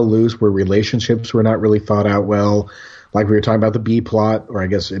where it fell loose, where relationships were not really thought out well. Like we were talking about the B plot, or I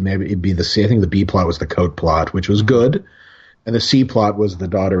guess it'd be the C. I think the B plot was the Coat plot, which was good, and the C plot was the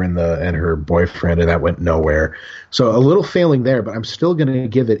daughter and her boyfriend, and that went nowhere. So a little failing there, but I'm still going to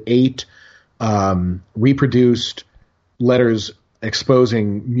give it 8 reproduced letters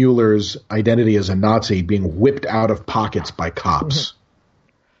exposing Mueller's identity as a Nazi being whipped out of pockets by cops.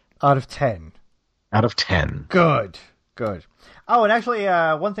 Out of 10. Out of 10. Good. Oh, and actually,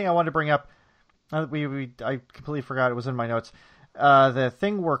 one thing I wanted to bring up, I completely forgot, it was in my notes. The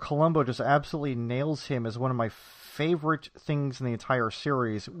thing where Columbo just absolutely nails him is one of my favorite things in the entire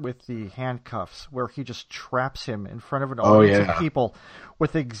series, with the handcuffs, where he just traps him in front of an audience of people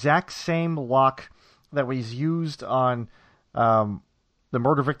with the exact same lock that was used on the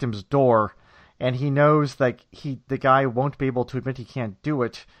murder victim's door, and he knows that the guy won't be able to admit he can't do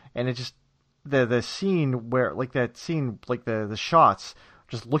it, and it just the scene where the shots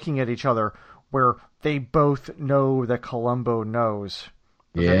just looking at each other where they both know that Columbo knows.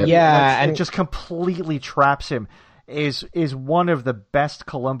 And it just completely traps him. Is one of the best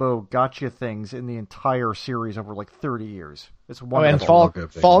Columbo gotcha things in the entire series over like 30 years. It's wonderful.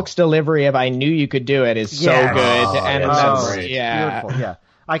 And Falk's delivery of "I knew you could do it" is so good, and that's beautiful. Yeah,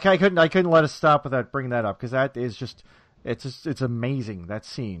 I couldn't let us stop without bringing that up, because that is it's amazing, that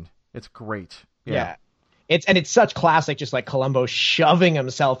scene. It's great. Yeah. It's such classic, just like Columbo shoving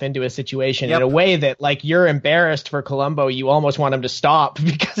himself into a situation in a way that, like, you're embarrassed for Columbo. You almost want him to stop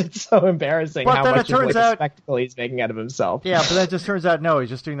because it's so embarrassing how much of a spectacle he's making out of himself. Yeah, but that just turns out, no, he's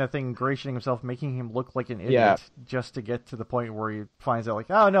just doing that thing, ingratiating himself, making him look like an idiot just to get to the point where he finds out, like,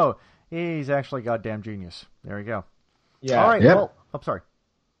 oh, no, he's actually a goddamn genius. There you go. Yeah. All right, well, I'm sorry.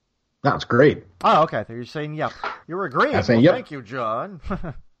 That's great. Oh, okay. You're saying yep. You're agreeing. I'm saying yep. Thank you, John.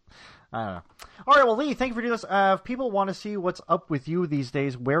 I don't know. All right, well, Lee, thank you for doing this. If people want to see what's up with you these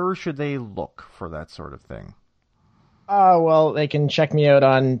days, where should they look for that sort of thing? Well, they can check me out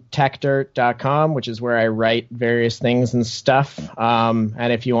on techdirt.com, which is where I write various things and stuff.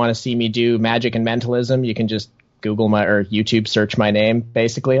 And if you want to see me do magic and mentalism, you can just Google or YouTube search my name.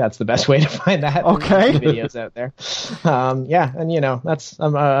 Basically, that's the best way to find that. Okay. Videos out there. And that's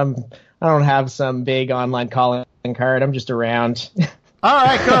I don't have some big online calling card. I'm just around. All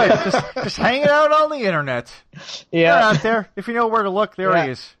right, good. Just hanging out on the internet. Yeah. You're out there. If you know where to look, there he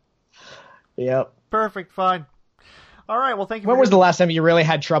is. Yep. Perfect. Fine. All right. Well, thank you. When was the last time you really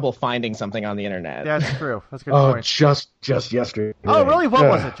had trouble finding something on the internet? That's true. That's a good point. Just yesterday. Oh, really? What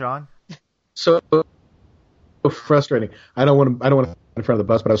was it, John? So frustrating. I don't want to in front of the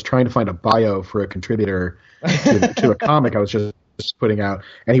bus, but I was trying to find a bio for a contributor to a comic I was just putting out,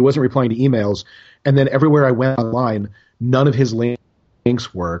 and he wasn't replying to emails. And then everywhere I went online, none of his links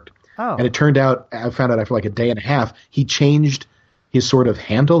links worked. Oh. And it turned out, I found out after like a day and a half, he changed his sort of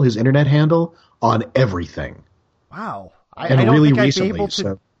handle, his internet handle, on everything. Wow. And I don't really think I'd recently, be able to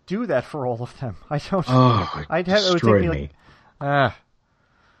so- do that for all of them. I don't. Oh, I'd have, it would take destroyed me. me.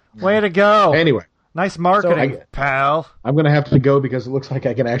 Way to go. Anyway, Nice marketing, pal. I'm going to have to go because it looks like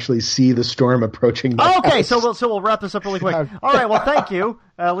I can actually see the storm approaching. Okay, so we'll wrap this up really quick. All right, well, thank you,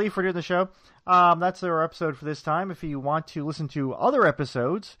 Lee, for doing the show. That's our episode for this time. If you want to listen to other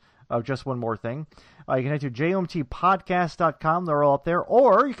episodes of Just One More Thing, you can head to jomtpodcast.com. They're all up there.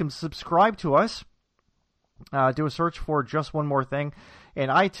 Or you can subscribe to us. Do a search for Just One More Thing in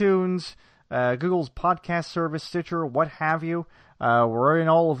iTunes, Google's podcast service, Stitcher, what have you. We're in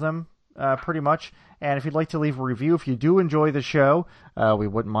all of them. Pretty much. And if you'd like to leave a review, if you do enjoy the show, we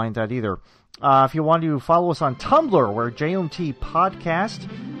wouldn't mind that either. If you want to follow us on Tumblr, where JMT Podcast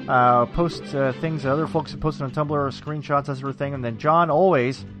posts things that other folks have posted on Tumblr, screenshots, that sort of thing. And then John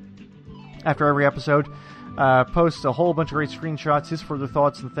always, after every episode, posts a whole bunch of great screenshots, his further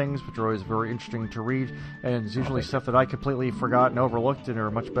thoughts and things, which are always very interesting to read. And it's usually stuff that I completely forgot and overlooked and are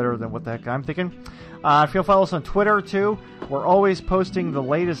much better than what the heck I'm thinking. If you'll follow us on Twitter, too, we're always posting the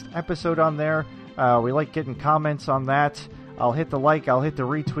latest episode on there. We like getting comments on that. I'll hit the like, I'll hit the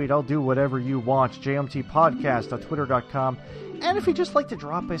retweet, I'll do whatever you want. jmtpodcast.twitter.com. And if you'd just like to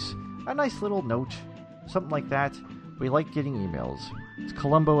drop us a nice little note, something like that, we like getting emails. It's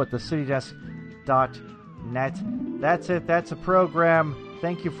columbo@thecitydesk.net. That's it. That's a program.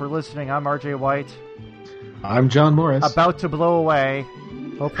 Thank you for listening. I'm RJ White. I'm John Morris. About to blow away.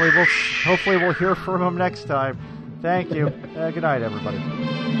 Hopefully we'll hear from him next time. Thank you. Good night, everybody.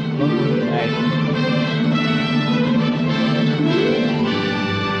 Good night.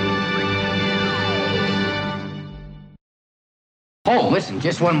 Oh, listen,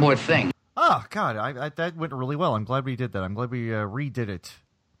 just one more thing. Oh, God, I that went really well. I'm glad we did that. I'm glad we redid it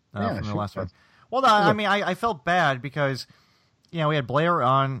from the last one. Well, no, I mean, I felt bad because, we had Blair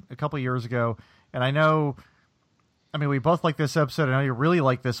on a couple years ago, and I know, we both like this episode. I know you really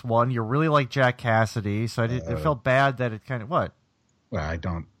like this one. You really like Jack Cassidy, so it felt bad that it kind of, what? Well, I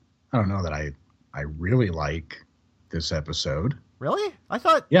don't know that I really like this episode. Really? I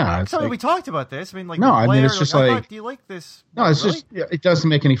thought. Yeah, we talked about this. No, Blair, I mean it's just I thought, do you like this? No, it's really? just it doesn't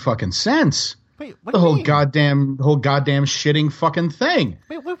make any fucking sense. Wait, what the do you whole mean? goddamn shitting fucking thing.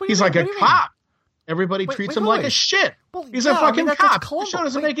 Wait, what do He's you like mean? a What do you mean? cop. Everybody treats him like a shit. Well, He's yeah, a fucking that's cop. Columbo. The show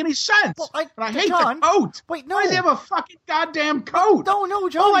doesn't make any sense. Well, and I hate John, the coat. Wait, no. Why does he have a fucking goddamn coat? No,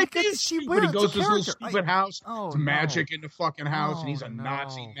 John. Oh, I She did. He wears goes a to his little character. stupid house. Oh, it's magic in the fucking house, and Oh, he's a no.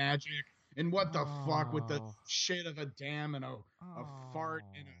 Nazi magic. And what the fuck with the shit of a dam and a fart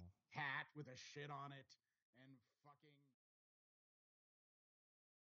in a hat with a shit on it.